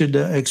we should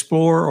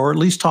explore, or at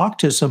least talk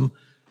to some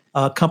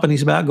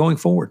companies about going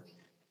forward.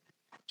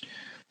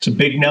 It's a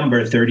big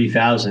number,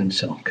 30,000,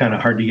 so kind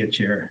of hard to get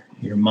your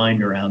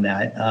mind around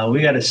that.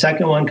 We got a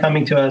second one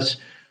coming to us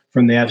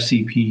from the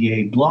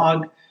FCPA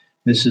blog.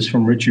 This is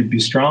from Richard B.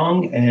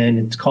 Strong, and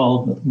it's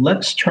called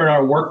 "Let's Turn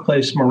Our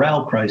Workplace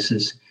Morale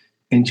Crisis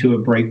into a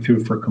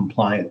Breakthrough for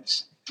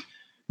Compliance."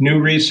 New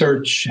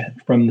research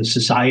from the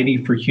Society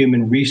for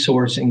Human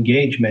Resource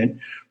Engagement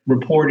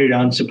reported,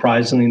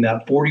 unsurprisingly,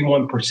 that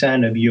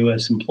 41% of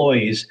U.S.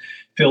 employees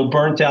feel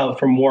burnt out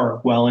from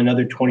work, while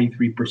another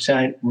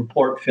 23%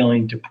 report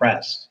feeling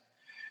depressed.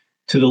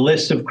 To the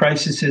list of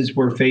crises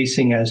we're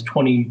facing as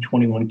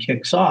 2021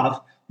 kicks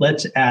off,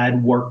 let's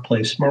add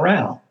workplace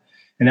morale.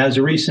 And as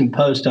a recent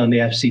post on the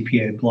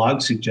FCPA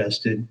blog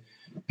suggested,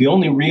 the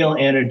only real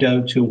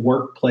antidote to a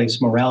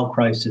workplace morale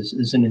crisis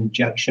is an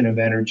injection of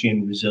energy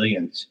and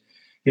resilience.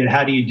 Yet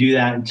how do you do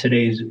that in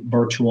today's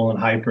virtual and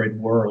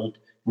hybrid world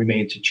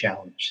remains a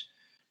challenge.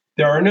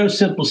 There are no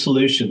simple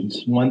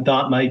solutions. One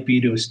thought might be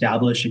to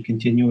establish a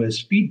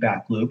continuous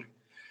feedback loop,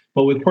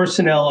 but with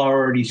personnel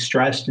already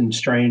stressed and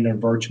strained on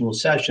virtual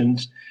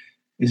sessions,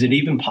 is it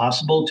even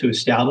possible to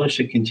establish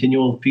a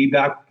continual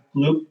feedback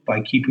loop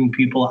by keeping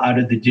people out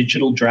of the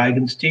digital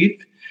dragon's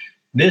teeth?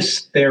 This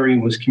theory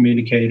was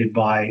communicated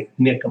by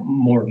Nick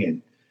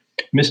Morgan.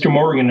 Mr.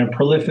 Morgan, a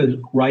prolific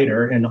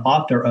writer and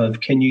author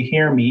of Can You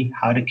Hear Me?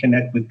 How to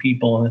Connect with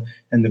People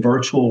in the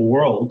Virtual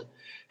World,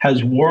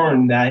 has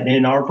warned that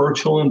in our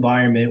virtual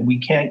environment, we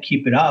can't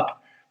keep it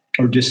up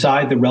or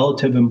decide the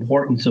relative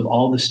importance of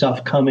all the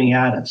stuff coming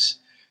at us.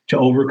 To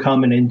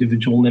overcome an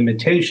individual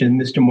limitation,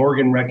 Mr.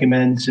 Morgan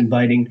recommends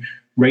inviting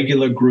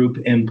regular group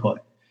input.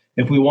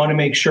 If we want to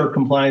make sure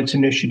compliance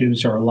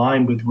initiatives are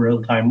aligned with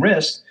real-time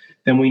risks,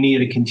 then we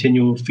need a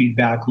continual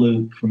feedback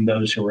loop from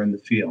those who are in the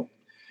field.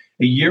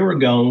 A year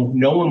ago,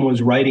 no one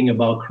was writing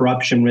about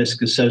corruption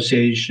risk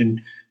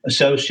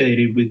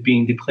associated with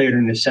being declared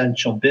an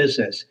essential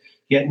business.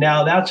 Yet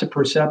now that's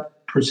a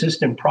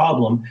persistent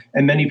problem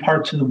in many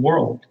parts of the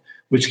world,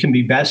 which can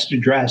be best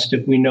addressed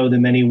if we know the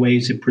many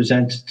ways it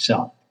presents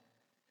itself.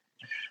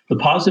 The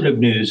positive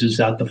news is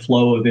that the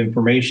flow of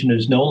information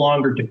is no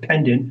longer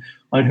dependent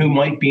on who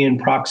might be in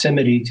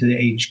proximity to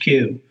the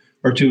HQ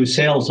or to a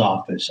sales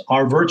office.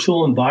 Our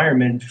virtual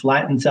environment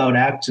flattens out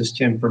access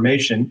to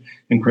information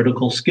and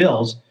critical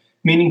skills,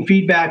 meaning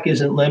feedback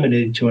isn't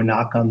limited to a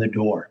knock on the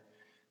door.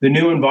 The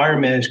new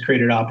environment has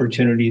created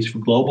opportunities for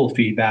global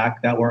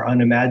feedback that were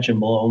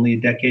unimaginable only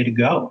a decade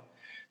ago.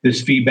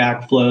 This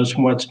feedback flows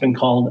from what's been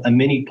called a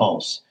mini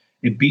pulse.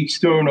 It beats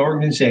through an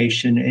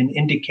organization and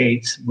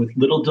indicates with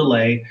little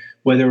delay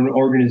whether an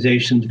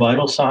organization's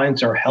vital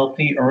signs are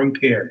healthy or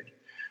impaired.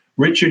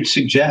 Richard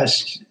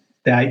suggests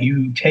that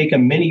you take a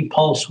mini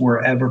pulse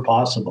wherever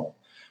possible.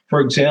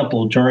 For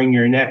example, during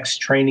your next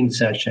training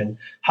session,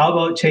 how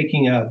about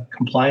taking a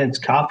compliance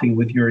coffee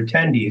with your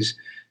attendees?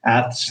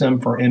 Ask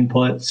them for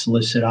input,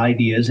 solicit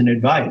ideas and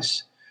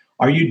advice.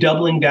 Are you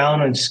doubling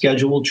down on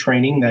scheduled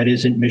training that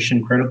isn't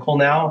mission critical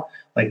now,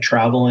 like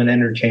travel and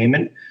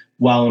entertainment,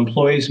 while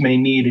employees may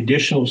need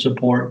additional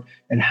support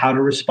in how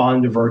to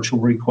respond to virtual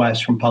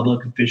requests from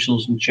public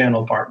officials and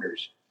channel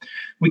partners?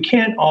 We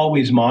can't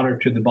always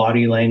monitor the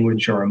body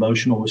language or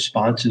emotional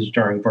responses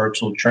during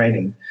virtual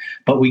training,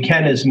 but we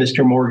can, as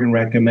Mr. Morgan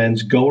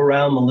recommends, go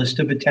around the list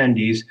of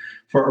attendees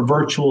for a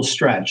virtual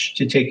stretch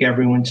to take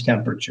everyone's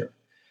temperature.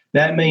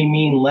 That may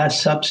mean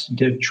less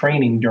substantive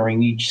training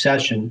during each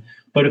session,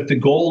 But if the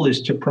goal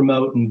is to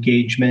promote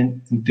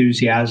engagement,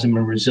 enthusiasm,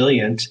 and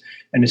resilience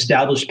and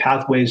establish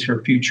pathways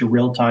for future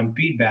real-time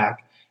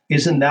feedback,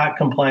 isn't that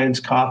compliance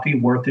coffee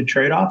worth the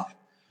trade-off?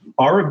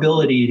 Our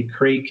ability to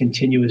create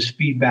continuous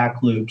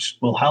feedback loops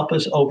will help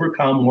us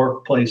overcome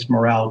workplace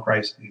morale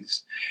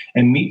crises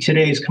and meet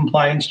today's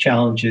compliance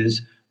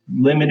challenges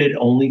limited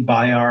only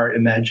by our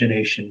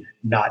imagination,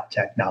 not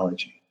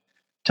technology.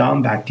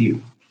 Tom, back to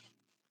you.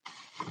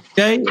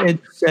 Okay,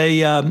 it's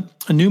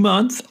a new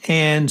month,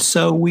 and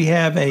so we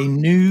have a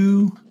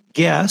new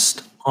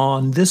guest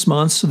on this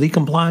month's The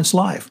Compliance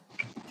Life.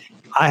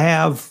 I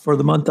have, for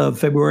the month of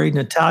February,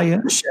 Natalia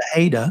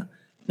Shaheda.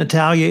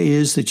 Natalia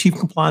is the Chief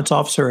Compliance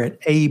Officer at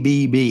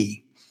ABB.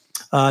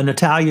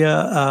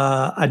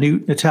 I knew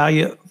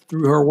Natalia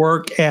through her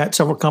work at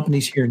several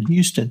companies here in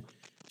Houston.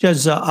 She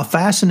has a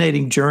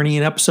fascinating journey.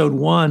 In episode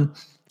 1,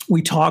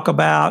 we talk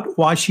about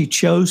why she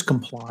chose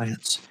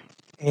compliance.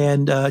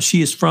 And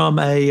she is from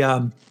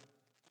a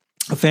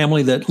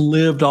family that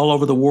lived all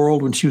over the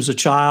world when she was a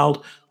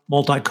child,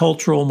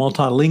 multicultural,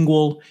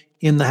 multilingual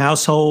in the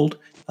household.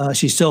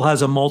 She still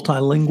has a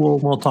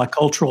multilingual,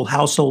 multicultural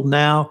household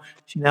now.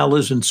 She now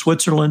lives in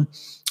Switzerland.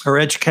 Her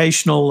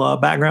educational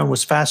background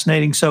was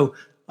fascinating. So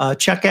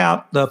check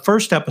out the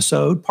first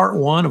episode, part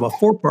 1 of a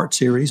 4-part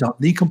series on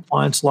The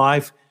Compliance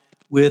Life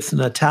with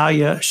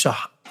Natalia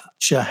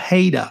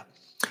Shaheda.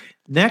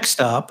 Next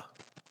up,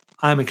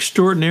 I'm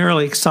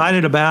extraordinarily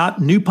excited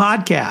about new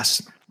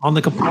podcasts on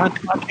the Compliance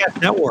Podcast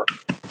Network.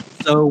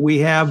 So we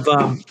have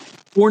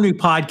 4 new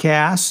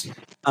podcasts,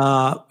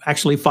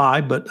 actually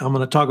 5, but I'm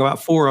going to talk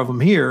about 4 of them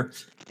here.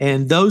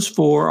 And those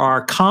 4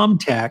 are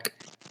ComTech,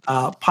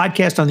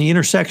 podcast on the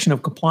intersection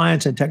of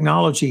compliance and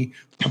technology.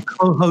 I'm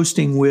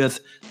co-hosting with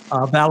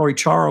Valerie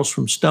Charles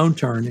from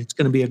StoneTurn. It's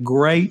going to be a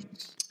great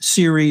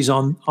series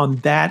on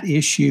that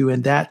issue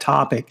and that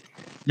topic.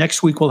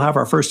 Next week, we'll have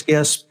our first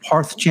guest,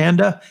 Parth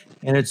Chanda,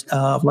 and it's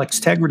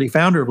Lextegrity,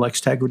 founder of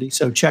Lextegrity.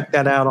 So check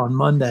that out on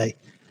Monday.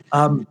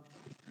 In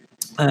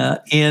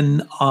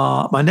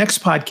my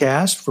next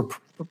podcast for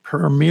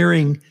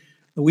premiering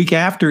the week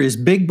after is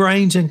Big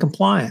Brains in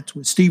Compliance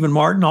with Stephen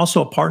Martin,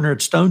 also a partner at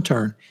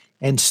StoneTurn.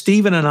 And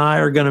Stephen and I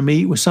are going to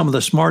meet with some of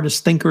the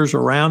smartest thinkers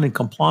around in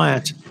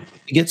compliance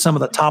to get some of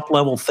the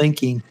top-level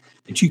thinking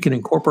that you can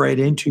incorporate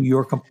into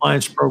your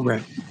compliance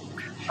program.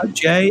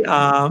 Jay,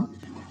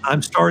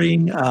 I'm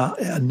starting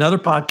another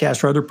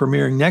podcast, rather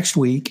premiering next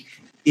week,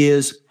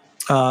 is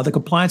the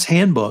Compliance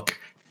Handbook.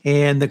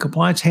 And the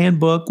Compliance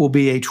Handbook will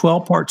be a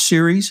 12-part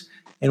series,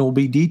 and will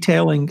be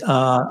detailing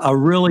a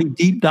really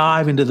deep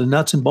dive into the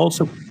nuts and bolts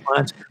of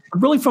compliance,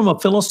 but really from a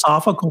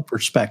philosophical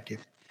perspective.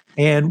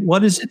 And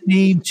what does it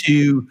mean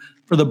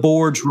for the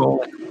board's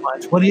role in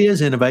compliance? What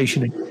is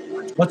innovation in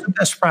compliance? What's the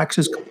best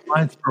practices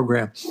compliance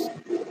program?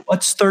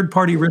 What's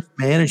third-party risk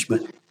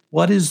management?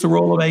 What is the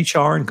role of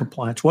HR in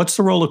compliance? What's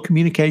the role of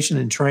communication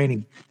and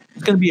training?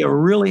 It's going to be a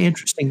really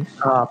interesting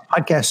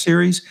podcast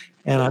series,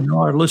 and I know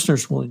our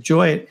listeners will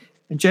enjoy it.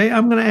 And Jay,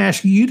 I'm going to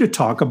ask you to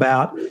talk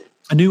about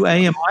a new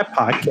AMI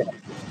podcast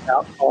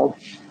called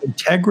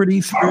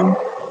Integrity Through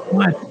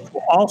Compliance. It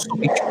will also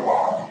be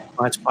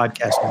Compliance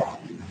Podcast.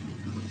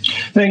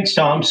 Thanks,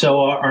 Tom.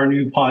 So our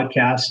new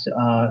podcast,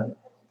 our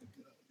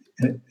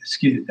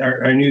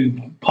new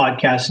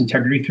podcast,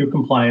 Integrity Through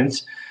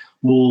Compliance,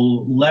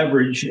 will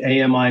leverage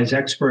AMI's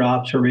expert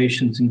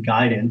observations and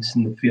guidance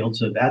in the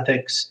fields of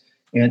ethics,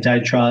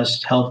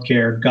 antitrust,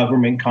 healthcare,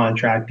 government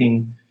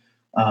contracting,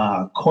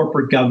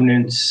 corporate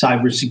governance,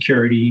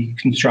 cybersecurity,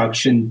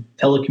 construction,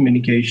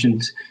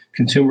 telecommunications,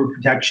 consumer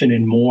protection,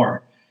 and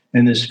more.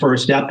 In this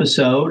first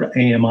episode,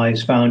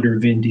 AMI's founder,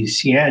 Vin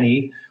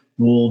DiCiani,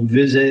 will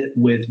visit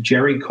with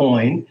Jerry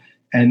Coyne,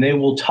 and they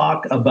will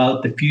talk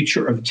about the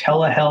future of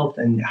telehealth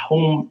and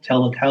home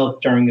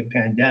telehealth during a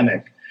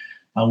pandemic.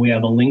 We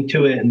have a link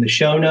to it in the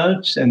show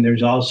notes, and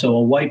there's also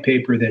a white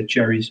paper that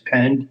Jerry's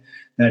penned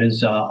that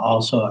is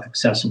also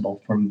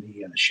accessible from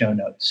the show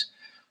notes.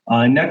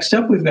 Next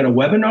up, we've got a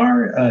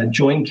webinar,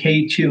 Join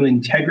K2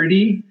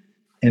 Integrity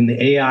and the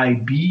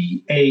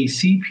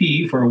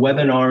AIBACP for a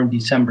webinar on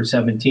December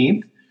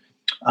 17th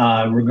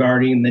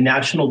regarding the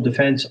National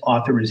Defense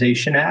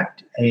Authorization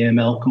Act,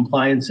 AML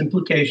compliance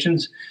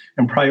implications,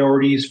 and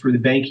priorities for the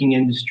banking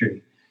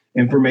industry.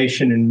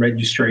 Information and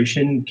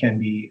registration can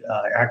be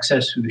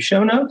accessed through the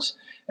show notes.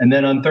 And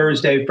then on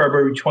Thursday,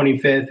 February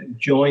 25th,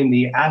 join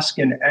the Ask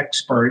an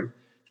Expert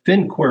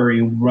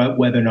FinQuery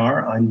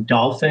webinar on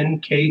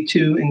Dolphin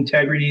K2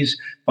 Integrity's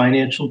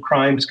financial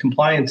crimes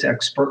compliance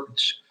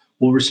experts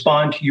will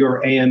respond to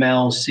your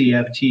AML,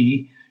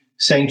 CFT,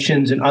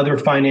 sanctions, and other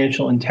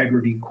financial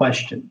integrity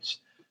questions.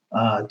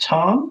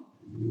 Tom,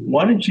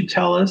 why don't you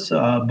tell us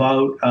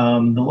about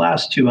the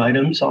last 2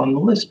 items on the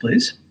list,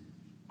 please?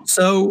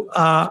 So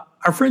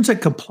our friends at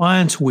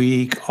Compliance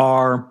Week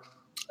are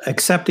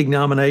accepting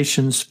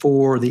nominations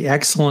for the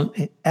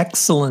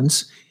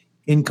Excellence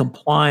in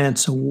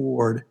Compliance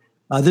Award.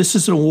 This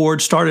is an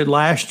award started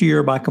last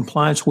year by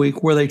Compliance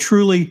Week, where they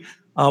truly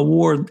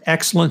award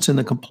excellence in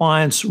the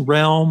compliance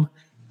realm.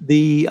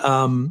 The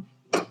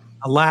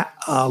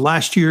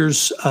last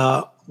year's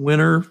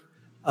winner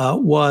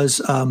was,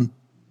 and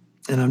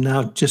I'm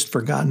now just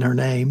forgotten her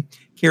name,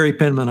 Carrie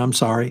Penman, I'm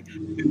sorry.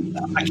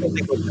 I can't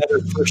think of a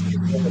better first year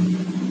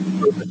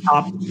for the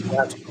top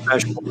compliance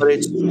professional, but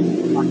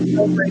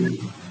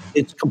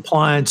it's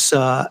compliance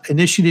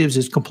initiatives,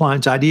 it's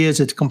compliance ideas,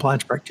 it's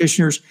compliance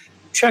practitioners.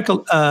 Check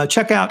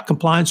out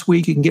Compliance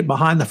Week. You can get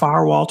behind the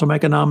firewall to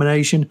make a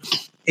nomination.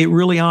 It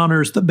really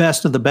honors the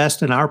best of the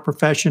best in our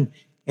profession,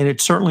 and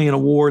it's certainly an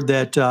award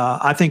that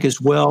I think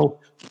is well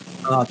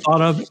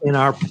thought of in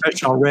our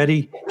profession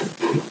already.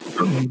 It's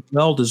certainly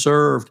well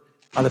deserved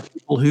by the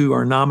people who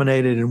are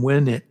nominated and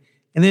win it.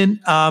 And then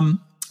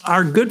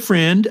our good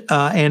friend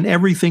and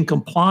Everything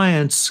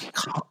Compliance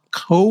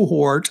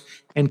cohort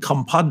and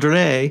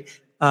compadre,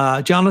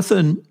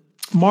 Jonathan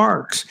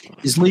Marks,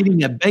 is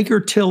leading a Baker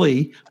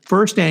Tilly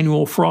first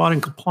annual Fraud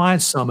and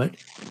Compliance Summit,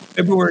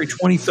 February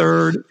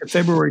 23rd to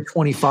February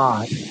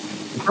 25.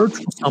 The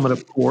virtual summit,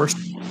 of course.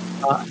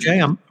 Jay,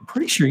 I'm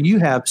pretty sure you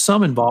have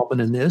some involvement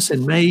in this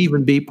and may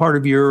even be part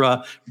of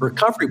your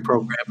recovery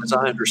program, as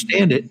I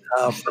understand it,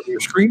 from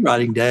your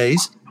screenwriting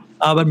days.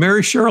 But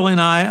Mary Shirley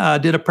and I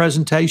did a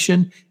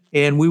presentation,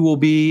 and we will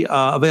be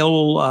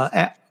available.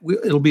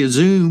 It'll be a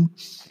Zoom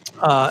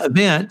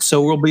event,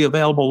 so we'll be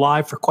available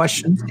live for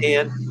questions.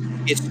 And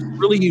it's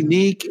really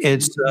unique.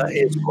 It's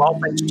all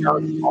thanks to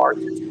Jonathan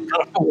Marks. It's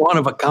kind of one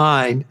of a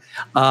kind,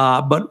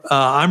 but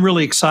I'm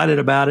really excited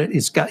about it.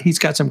 He's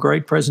got some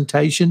great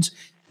presentations.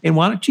 And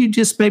why don't you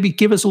just maybe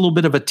give us a little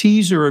bit of a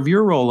teaser of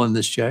your role in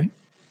this, Jay?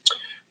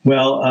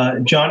 Well,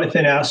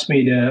 Jonathan asked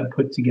me to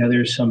put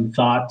together some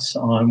thoughts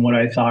on what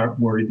I thought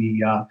were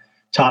the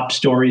top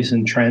stories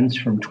and trends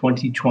from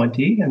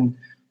 2020. And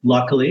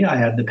luckily, I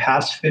had the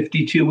past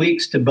 52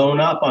 weeks to bone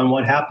up on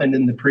what happened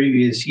in the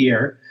previous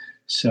year.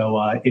 So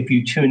if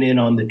you tune in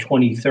on the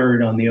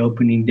 23rd on the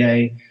opening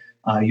day,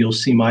 you'll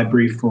see my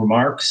brief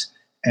remarks.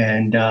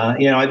 And,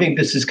 I think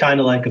this is kind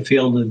of like a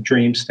Field of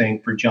Dreams thing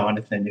for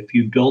Jonathan. If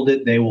you build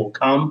it, they will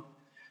come.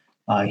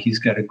 He's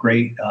got a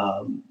great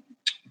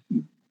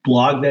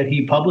blog that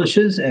he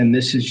publishes. And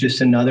this is just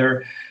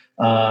another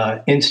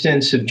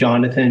instance of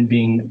Jonathan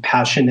being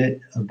passionate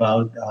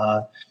about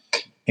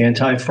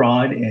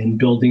anti-fraud and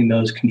building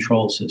those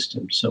control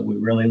systems. So we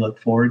really look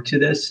forward to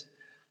this.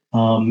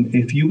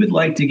 If you would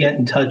like to get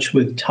in touch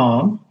with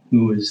Tom,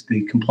 who is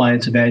the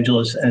compliance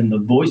evangelist and the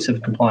voice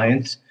of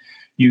compliance,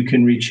 you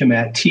can reach him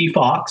at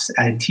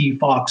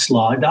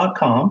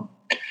tfox@tfoxlaw.com.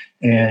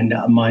 And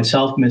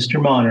myself,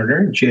 Mr.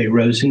 Monitor, Jay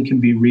Rosen, can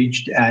be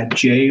reached at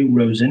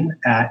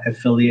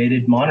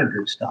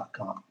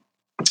jrosen@affiliatedmonitors.com.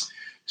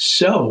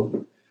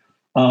 So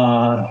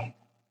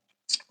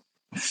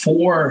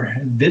for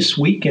this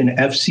week in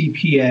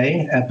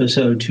FCPA,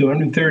 episode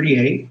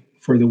 238,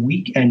 for the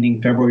week ending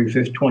February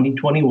 5th,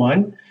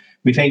 2021,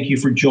 we thank you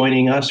for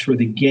joining us for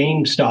the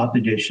GameStop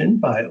edition,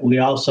 but we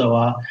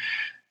also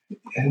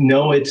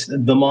know it's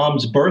the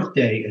mom's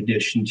birthday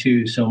edition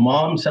too. So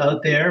moms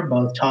out there,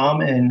 both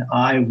Tom and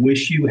I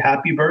wish you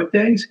happy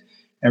birthdays.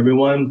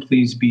 Everyone,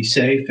 please be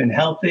safe and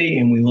healthy,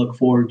 and we look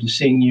forward to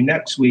seeing you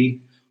next week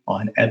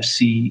on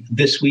FC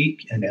This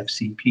Week and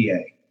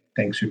FCPA.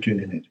 Thanks for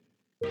tuning in.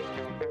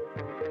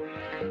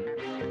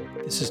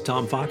 This is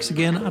Tom Fox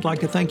again. I'd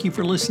like to thank you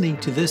for listening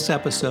to this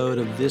episode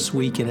of This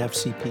Week in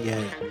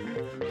FCPA.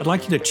 I'd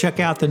like you to check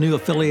out the new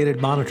Affiliated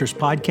Monitors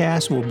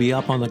podcast. We'll be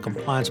up on the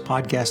Compliance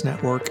Podcast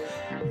Network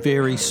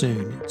very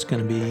soon. It's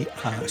going to be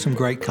some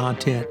great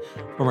content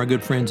from our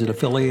good friends at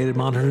Affiliated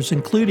Monitors,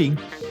 including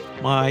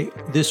my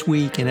This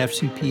Week in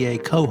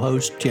FCPA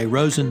co-host, Jay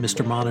Rosen,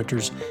 Mr.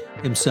 Monitors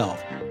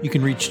himself. You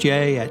can reach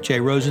Jay at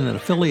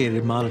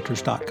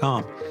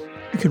jrosen@affiliatedmonitors.com.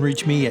 You can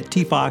reach me at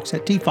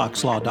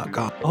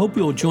tfox@tfoxlaw.com. I hope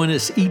you'll join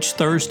us each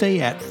Thursday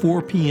at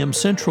 4 p.m.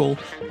 Central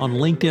on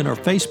LinkedIn or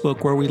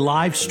Facebook, where we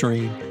live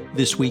stream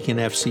This Week in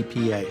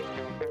FCPA.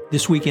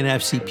 This Week in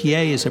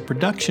FCPA is a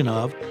production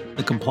of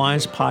the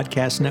Compliance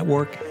Podcast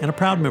Network and a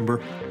proud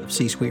member of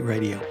C-Suite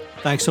Radio.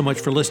 Thanks so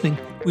much for listening.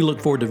 We look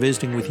forward to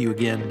visiting with you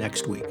again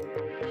next week.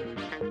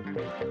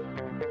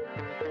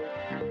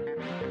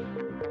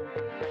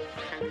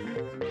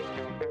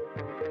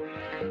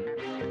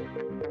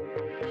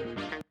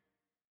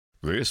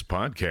 This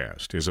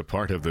podcast is a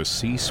part of the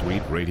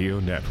C-Suite Radio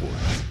Network.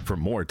 For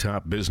more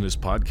top business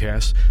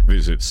podcasts,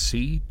 visit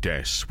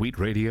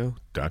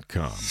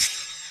c-suiteradio.com.